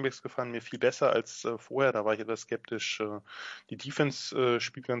 Die Runningbacks gefallen mir viel besser als vorher, da war ich etwas skeptisch. Die Defense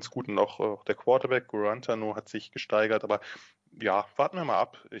spielt ganz gut und auch der Quarterback, Guarantano, hat sich gesteigert, aber ja, warten wir mal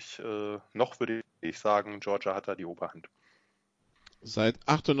ab. Noch würde ich sagen, Georgia hat da die Oberhand. Seit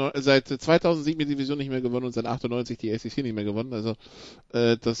 2007 die Division nicht mehr gewonnen und seit 98 die ACC nicht mehr gewonnen. Also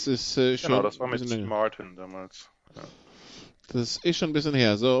das ist schon... Genau, das war mit Martin damals. Ja. Das ist schon ein bisschen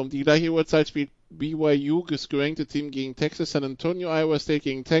her. So, um die gleiche Uhrzeit spielt BYU, das gerankte Team, gegen Texas, San Antonio, Iowa State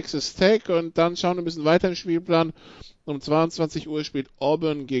gegen Texas Tech und dann schauen wir ein bisschen weiter im Spielplan. Um 22 Uhr spielt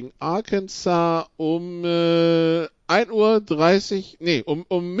Auburn gegen Arkansas. Um 1:30 Uhr,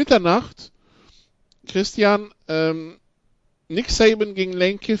 um Mitternacht, Christian, Nick Saban gegen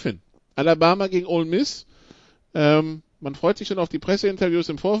Lane Kiffin. Alabama gegen Ole Miss. Man freut sich schon auf die Presseinterviews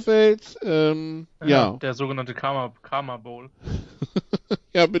im Vorfeld. Ja. Der sogenannte Karma Bowl.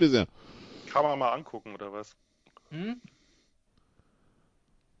 Ja, bitte sehr. Kann man mal angucken, oder was?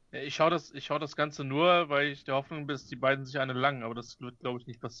 Ja, ich schau das Ganze nur, weil ich der Hoffnung bin, dass die beiden sich eine langen, aber das wird, glaube ich,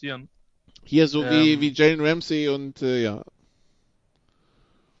 nicht passieren. Hier so wie Jalen Ramsey und ja.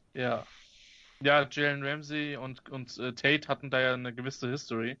 Ja. Ja, Jalen Ramsey und Tate hatten da ja eine gewisse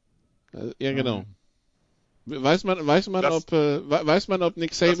History. Ja, genau. Weiß man, ob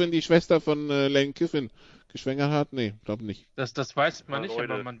Nick Saban die Schwester von Lane Kiffin geschwängert hat? Nee, glaube nicht. Das weiß man nicht,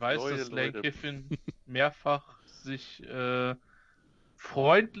 Leute, aber man weiß, dass Lane Leute. Kiffin mehrfach sich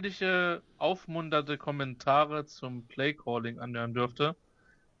freundliche, aufmunternde Kommentare zum Playcalling anhören dürfte.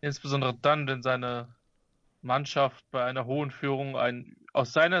 Insbesondere dann, wenn seine Mannschaft bei einer hohen Führung einen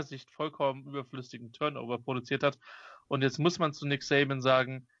aus seiner Sicht vollkommen überflüssigen Turnover produziert hat. Und jetzt muss man zu Nick Saban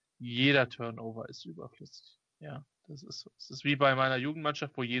sagen, jeder Turnover ist überflüssig. Ja, das ist so. Es ist wie bei meiner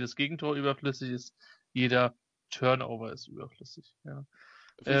Jugendmannschaft, wo jedes Gegentor überflüssig ist, jeder Turnover ist überflüssig. Ja.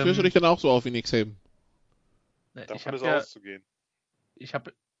 Führst du dich dann auch so auf wie Nick Saban? Davon ist auszugehen.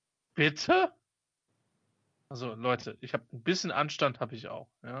 Bitte? Also Leute, ich habe ein bisschen Anstand, habe ich auch.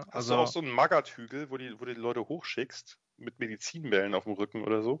 Ja? Hast du auch so einen Magertügel, wo du die Leute hochschickst, mit Medizinbällen auf dem Rücken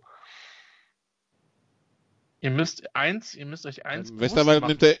oder so? Ihr müsst euch eins Im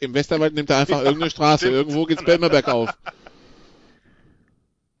Westerwald nimmt er einfach irgendeine Straße. Irgendwo geht's immer bergauf.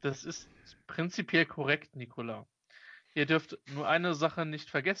 Das ist prinzipiell korrekt, Nicola. Ihr dürft nur eine Sache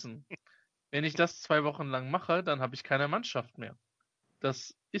nicht vergessen. Wenn ich das 2 Wochen lang mache, dann habe ich keine Mannschaft mehr.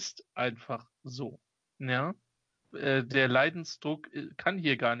 Das ist einfach so. Ja, der Leidensdruck kann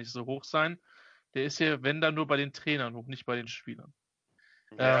hier gar nicht so hoch sein. Der ist hier, wenn dann nur bei den Trainern hoch, nicht bei den Spielern.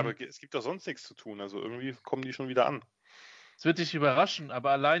 Ja, aber es gibt doch sonst nichts zu tun. Also irgendwie kommen die schon wieder an. Es wird dich überraschen,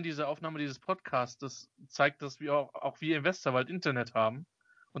 aber allein diese Aufnahme dieses Podcasts, das zeigt, dass wir auch wir im Westerwald Internet haben.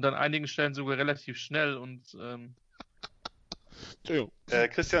 Und an einigen Stellen sogar relativ schnell. Und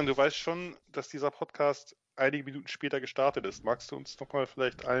Christian, du weißt schon, dass dieser Podcast einige Minuten später gestartet ist. Magst du uns noch mal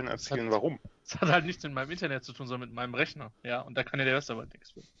vielleicht allen erzählen, warum? Es hat halt nichts mit meinem Internet zu tun, sondern mit meinem Rechner. Ja, und da kann ja der Westerwald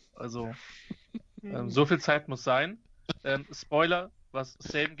nichts für. Also, so viel Zeit muss sein. Spoiler, was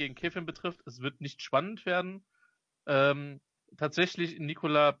Saban gegen Kiffin betrifft, es wird nicht spannend werden. Tatsächlich,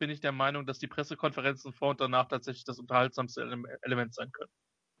 Nicola, bin ich der Meinung, dass die Pressekonferenzen vor und danach tatsächlich das unterhaltsamste Element sein können.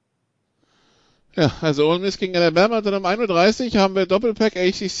 Ja, also Ole Miss gegen Alabama, dann um 1:30 Uhr haben wir Doppelpack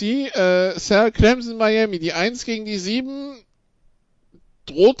ACC, Clemson, Miami, die 1 gegen die 7,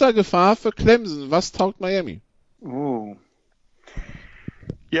 droht da Gefahr für Clemson, was taugt Miami? Ooh.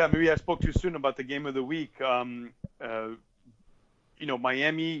 Yeah, maybe I spoke too soon about the game of the week.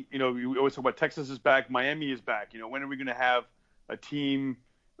 Miami, you always talk about Texas is back, Miami is back. When are we going to have a team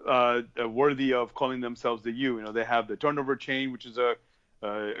worthy of calling themselves the U? They have the turnover chain, which is a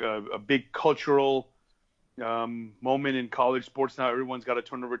big cultural moment in college sports now. Everyone's got a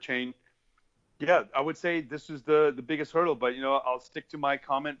turnover chain. Yeah, I would say this is the biggest hurdle. But, I'll stick to my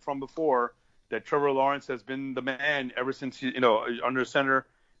comment from before that Trevor Lawrence has been the man ever since, under center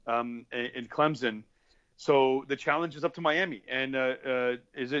in Clemson. So the challenge is up to Miami. And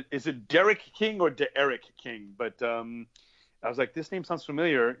is it Derek King or De'Eric King? But I was like, this name sounds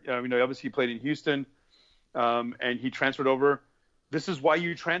familiar. Obviously he played in Houston, and he transferred over. This is why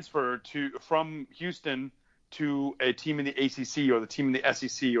you transfer from Houston to a team in the ACC or the team in the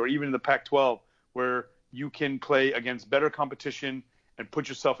SEC or even in the Pac-12, where you can play against better competition and put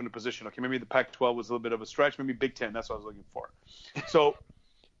yourself in a position. Okay, maybe the Pac-12 was a little bit of a stretch. Maybe Big Ten. That's what I was looking for. So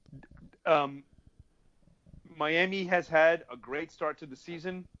Miami has had a great start to the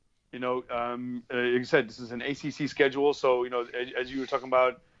season. Like I said, this is an ACC schedule. So, as you were talking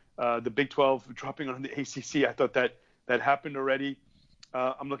about the Big 12 dropping on the ACC, I thought that happened already.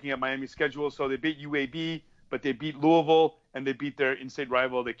 I'm looking at Miami's schedule. So they beat UAB, but they beat Louisville, and they beat their in-state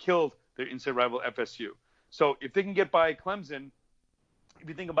rival. They killed their in-state rival FSU. So if they can get by Clemson, if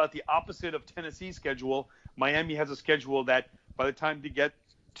you think about the opposite of Tennessee's schedule, Miami has a schedule that by the time they get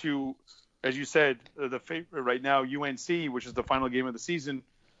to, as you said, the favorite right now, UNC, which is the final game of the season,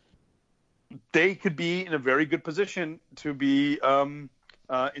 they could be in a very good position to be in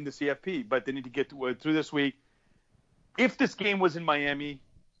the CFP. But they need to get through this week. If this game was in Miami,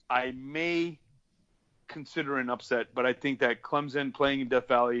 I may consider an upset, but I think that Clemson playing in Death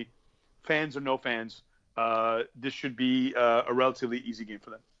Valley, fans or no fans, this should be a relatively easy game for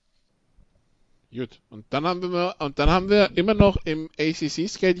them. Gut. Und dann haben wir immer noch im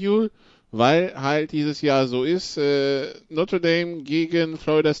ACC-Schedule, weil halt dieses Jahr so ist, Notre Dame gegen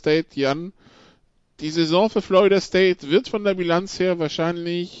Florida State. Jan, die Saison für Florida State wird von der Bilanz her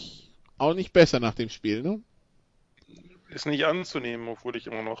wahrscheinlich auch nicht besser nach dem Spiel, ne? Ist nicht anzunehmen, obwohl ich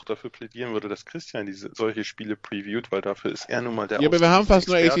immer noch dafür plädieren würde, dass Christian solche Spiele previewt, weil dafür ist er nun mal der Ja, aber wir haben fast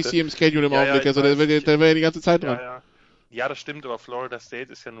nur ACC im Schedule im Augenblick, also da wäre ja die ganze Zeit dran. Ja, das stimmt, aber Florida State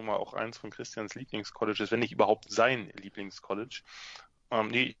ist ja nun mal auch eins von Christians Lieblingscolleges, wenn nicht überhaupt sein Lieblingscollege.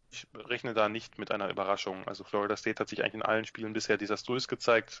 Ich rechne da nicht mit einer Überraschung. Also Florida State hat sich eigentlich in allen Spielen bisher desaströs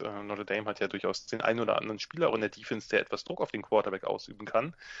gezeigt. Notre Dame hat ja durchaus den einen oder anderen Spieler auch in der Defense, der etwas Druck auf den Quarterback ausüben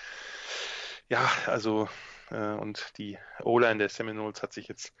kann. Ja, also und die O-Line der Seminoles hat sich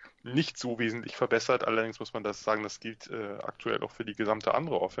jetzt nicht so wesentlich verbessert. Allerdings muss man das sagen, das gilt aktuell auch für die gesamte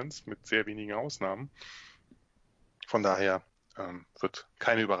andere Offense mit sehr wenigen Ausnahmen. Von daher wird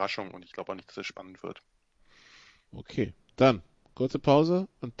keine Überraschung und ich glaube auch nicht, dass es spannend wird. Okay, dann kurze Pause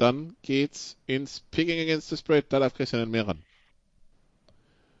und dann geht's ins Picking Against the Spread. Da darf Christian mehr ran.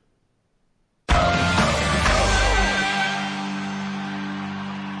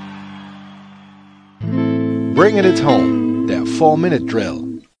 Bringing it home, der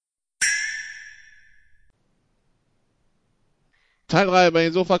 4-Minute-Drill. Teil 3 bei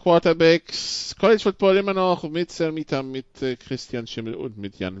den Sofa Quarterbacks. College Football immer noch mit Selmita, mit Christian Schimmel und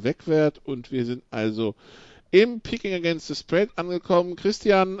mit Jan Wegwert. Und wir sind also im Picking Against the Spread angekommen.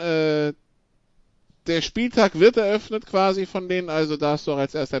 Christian, der Spieltag wird eröffnet quasi von denen, also darfst du auch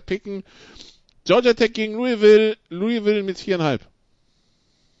als erster picken. Georgia Tech gegen Louisville mit 4,5.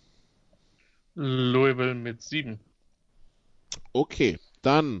 Louisville mit 7. Okay,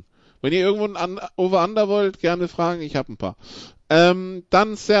 dann, wenn ihr irgendwo ein Over-Under wollt, gerne fragen, ich habe ein paar.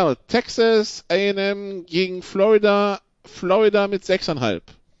 Dann Sal, Texas A&M gegen Florida mit 6,5.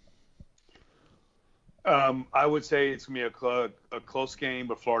 I would say it's going to be a close game,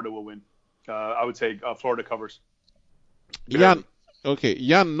 but Florida will win. I would say Florida covers. Jan,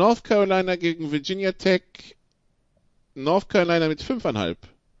 North Carolina gegen Virginia Tech. North Carolina mit 5,5.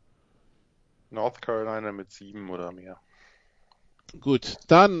 North Carolina mit 7 oder mehr. Gut,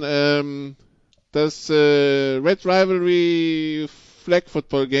 dann das Red Rivalry Flag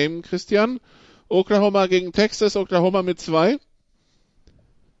Football Game, Christian. Oklahoma gegen Texas, Oklahoma mit 2.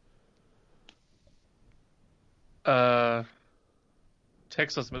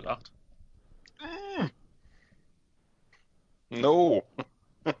 Texas mit 8. No.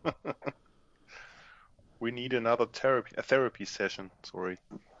 We need another therapy session. Sorry.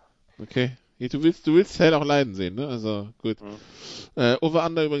 Okay. Du willst Hell auch leiden sehen, ne? Also, gut.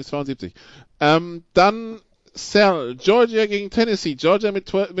 Over-Under übrigens 72. Dann Sal, Georgia gegen Tennessee. Georgia mit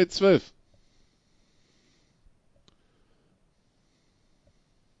 12.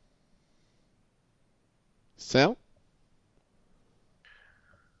 Sal?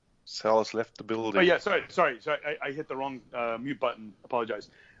 Sal has left the building. Oh yeah, sorry. I hit the wrong mute button. Apologize.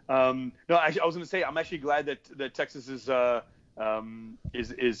 No, actually, I was going to say I'm actually glad that Texas is the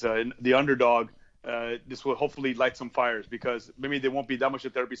underdog. This will hopefully light some fires because maybe there won't be that much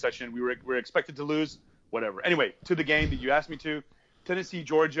of a therapy session. We're expected to lose, whatever. Anyway, to the game that you asked me to, Tennessee,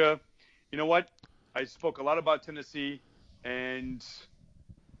 Georgia. You know what? I spoke a lot about Tennessee, and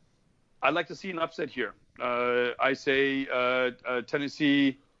I'd like to see an upset here. I say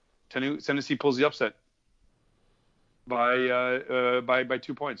Tennessee pulls the upset by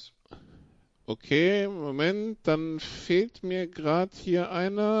 2 points. Okay, Moment, dann fehlt mir gerade hier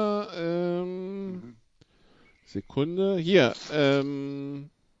einer. Sekunde. Hier.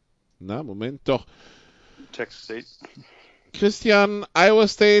 Moment, doch. Texas State. Christian, Iowa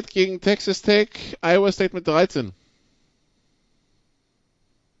State gegen Texas Tech. Iowa State mit 13.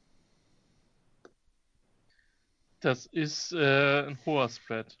 Das ist ein hoher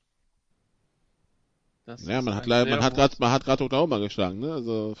Spread. Ja, man hat gerade Oklahoma geschlagen, ne?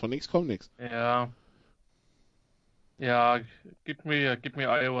 Also von nichts kommt nichts. Ja. Ja, gib mir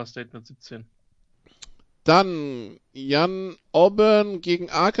Iowa State mit 17. Dann Jan, Auburn gegen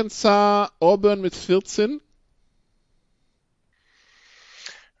Arkansas. Auburn mit 14.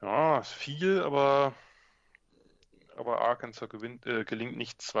 Ja, ist viel, aber Arkansas gelingt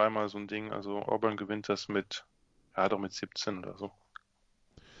nicht zweimal so ein Ding. Also Auburn gewinnt das mit 17 oder so.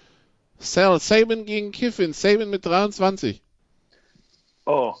 Sal, Saban gegen Kiffin. Saban mit 23.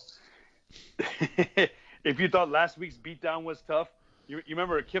 Oh. If you thought last week's beatdown was tough, you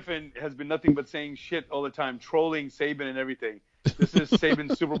remember Kiffin has been nothing but saying shit all the time, trolling Saban and everything. This is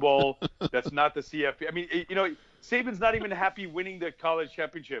Saban's Super Bowl. That's not the CFP. I mean, Saban's not even happy winning the college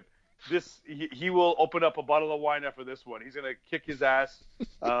championship. He will open up a bottle of wine after this one. He's gonna kick his ass,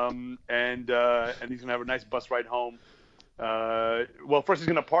 and he's gonna have a nice bus ride home. Well, first he's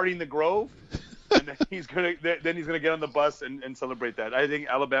gonna party in the Grove, and then he's gonna get on the bus and celebrate that. I think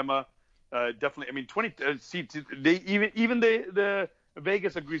Alabama definitely. I mean, 20. The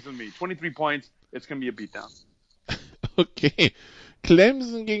Vegas agrees with me. 23 points. It's gonna be a beatdown. Okay.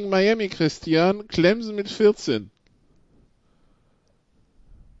 Clemson gegen Miami, Christian. Clemson mit 14.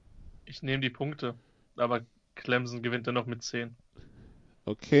 Ich nehme die Punkte, aber Clemson gewinnt dann noch mit 10.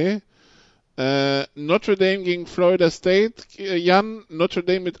 Okay. Notre Dame gegen Florida State. Jan, Notre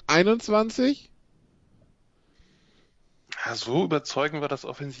Dame mit 21. Ja, so überzeugen wir das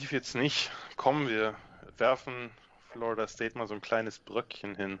offensiv jetzt nicht. Komm, wir werfen Florida State mal so ein kleines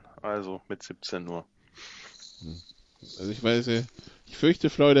Bröckchen hin. Also mit 17 nur. Also ich fürchte,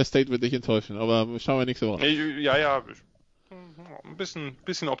 Florida State wird dich enttäuschen, aber schauen wir nächste Woche. Ja. Ein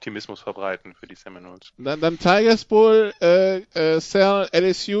bisschen Optimismus verbreiten für die Seminoles. Dann Tigers Bowl, Sal,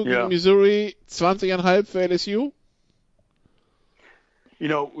 LSU gegen Missouri, 20,5 für LSU.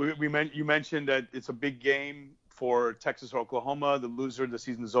 You mentioned that it's a big game for Texas or Oklahoma. The loser, the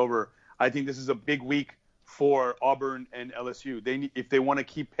season is over. I think this is a big week for Auburn and LSU. If they want to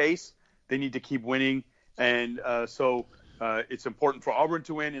keep pace, they need to keep winning. And so it's important for Auburn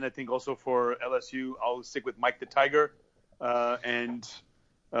to win, and I think also for LSU. I'll stick with Mike the Tiger. And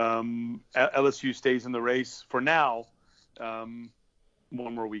LSU stays in the race for now. One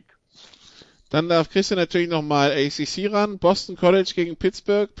more week. Dann darf Christian natürlich nochmal ACC ran. Boston College gegen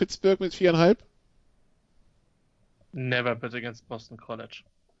Pittsburgh. Pittsburgh mit 4,5. Never bet against Boston College.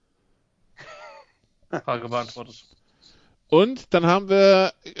 Frage beantwortet. Und dann haben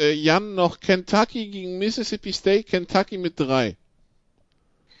wir Jan noch Kentucky gegen Mississippi State. Kentucky mit 3.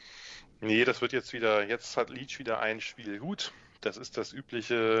 Nee, das wird jetzt hat Leach wieder ein Spiel gut. Das ist das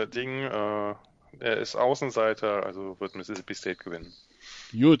übliche Ding. Er ist Außenseiter, also wird Mississippi State gewinnen.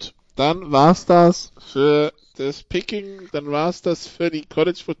 Gut, dann war's das für das Picking, dann war's das für die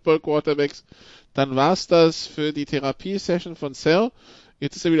College Football Quarterbacks, dann war's das für die Therapie-Session von Sal.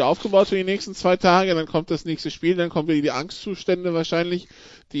 Jetzt ist er wieder aufgebaut für die nächsten 2 Tage, dann kommt das nächste Spiel, dann kommen wieder die Angstzustände wahrscheinlich,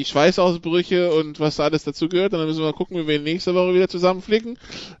 die Schweißausbrüche und was da alles dazu gehört. Und dann müssen wir mal gucken, wie wir nächste Woche wieder zusammenflicken,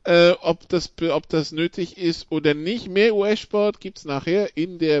 ob das nötig ist oder nicht. Mehr US-Sport gibt's nachher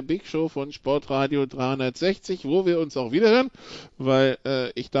in der Big Show von Sportradio 360, wo wir uns auch wieder hören, weil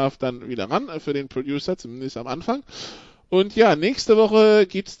ich darf dann wieder ran für den Producer, zumindest am Anfang. Und ja, nächste Woche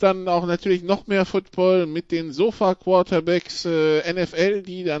gibt's dann auch natürlich noch mehr Football mit den Sofa-Quarterbacks, NFL,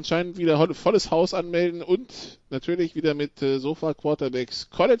 die anscheinend wieder volles Haus anmelden und natürlich wieder mit Sofa-Quarterbacks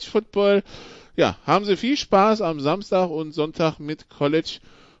College Football. Ja, haben Sie viel Spaß am Samstag und Sonntag mit College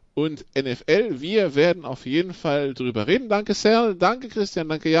und NFL. Wir werden auf jeden Fall drüber reden. Danke Sal, danke Christian,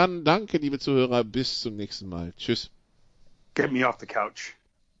 danke Jan, danke liebe Zuhörer, bis zum nächsten Mal. Tschüss. Get me off the couch.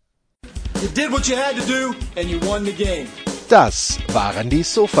 You did what you had to do and you won the game. Das waren die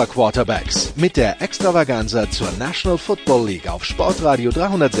Sofa Quarterbacks mit der Extravaganza zur National Football League auf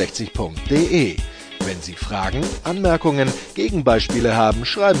sportradio360.de. Wenn Sie Fragen, Anmerkungen, Gegenbeispiele haben,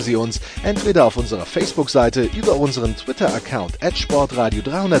 schreiben Sie uns entweder auf unserer Facebook-Seite, über unseren Twitter-Account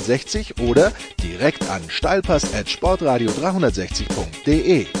 @sportradio360 oder direkt an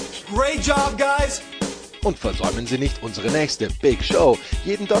steilpass@sportradio360.de. Great job, guys. Und versäumen Sie nicht unsere nächste Big Show,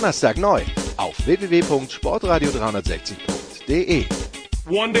 jeden Donnerstag neu auf www.sportradio360.de.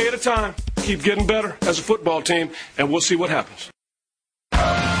 One day at a time. Keep getting better as a football team, and we'll see what happens.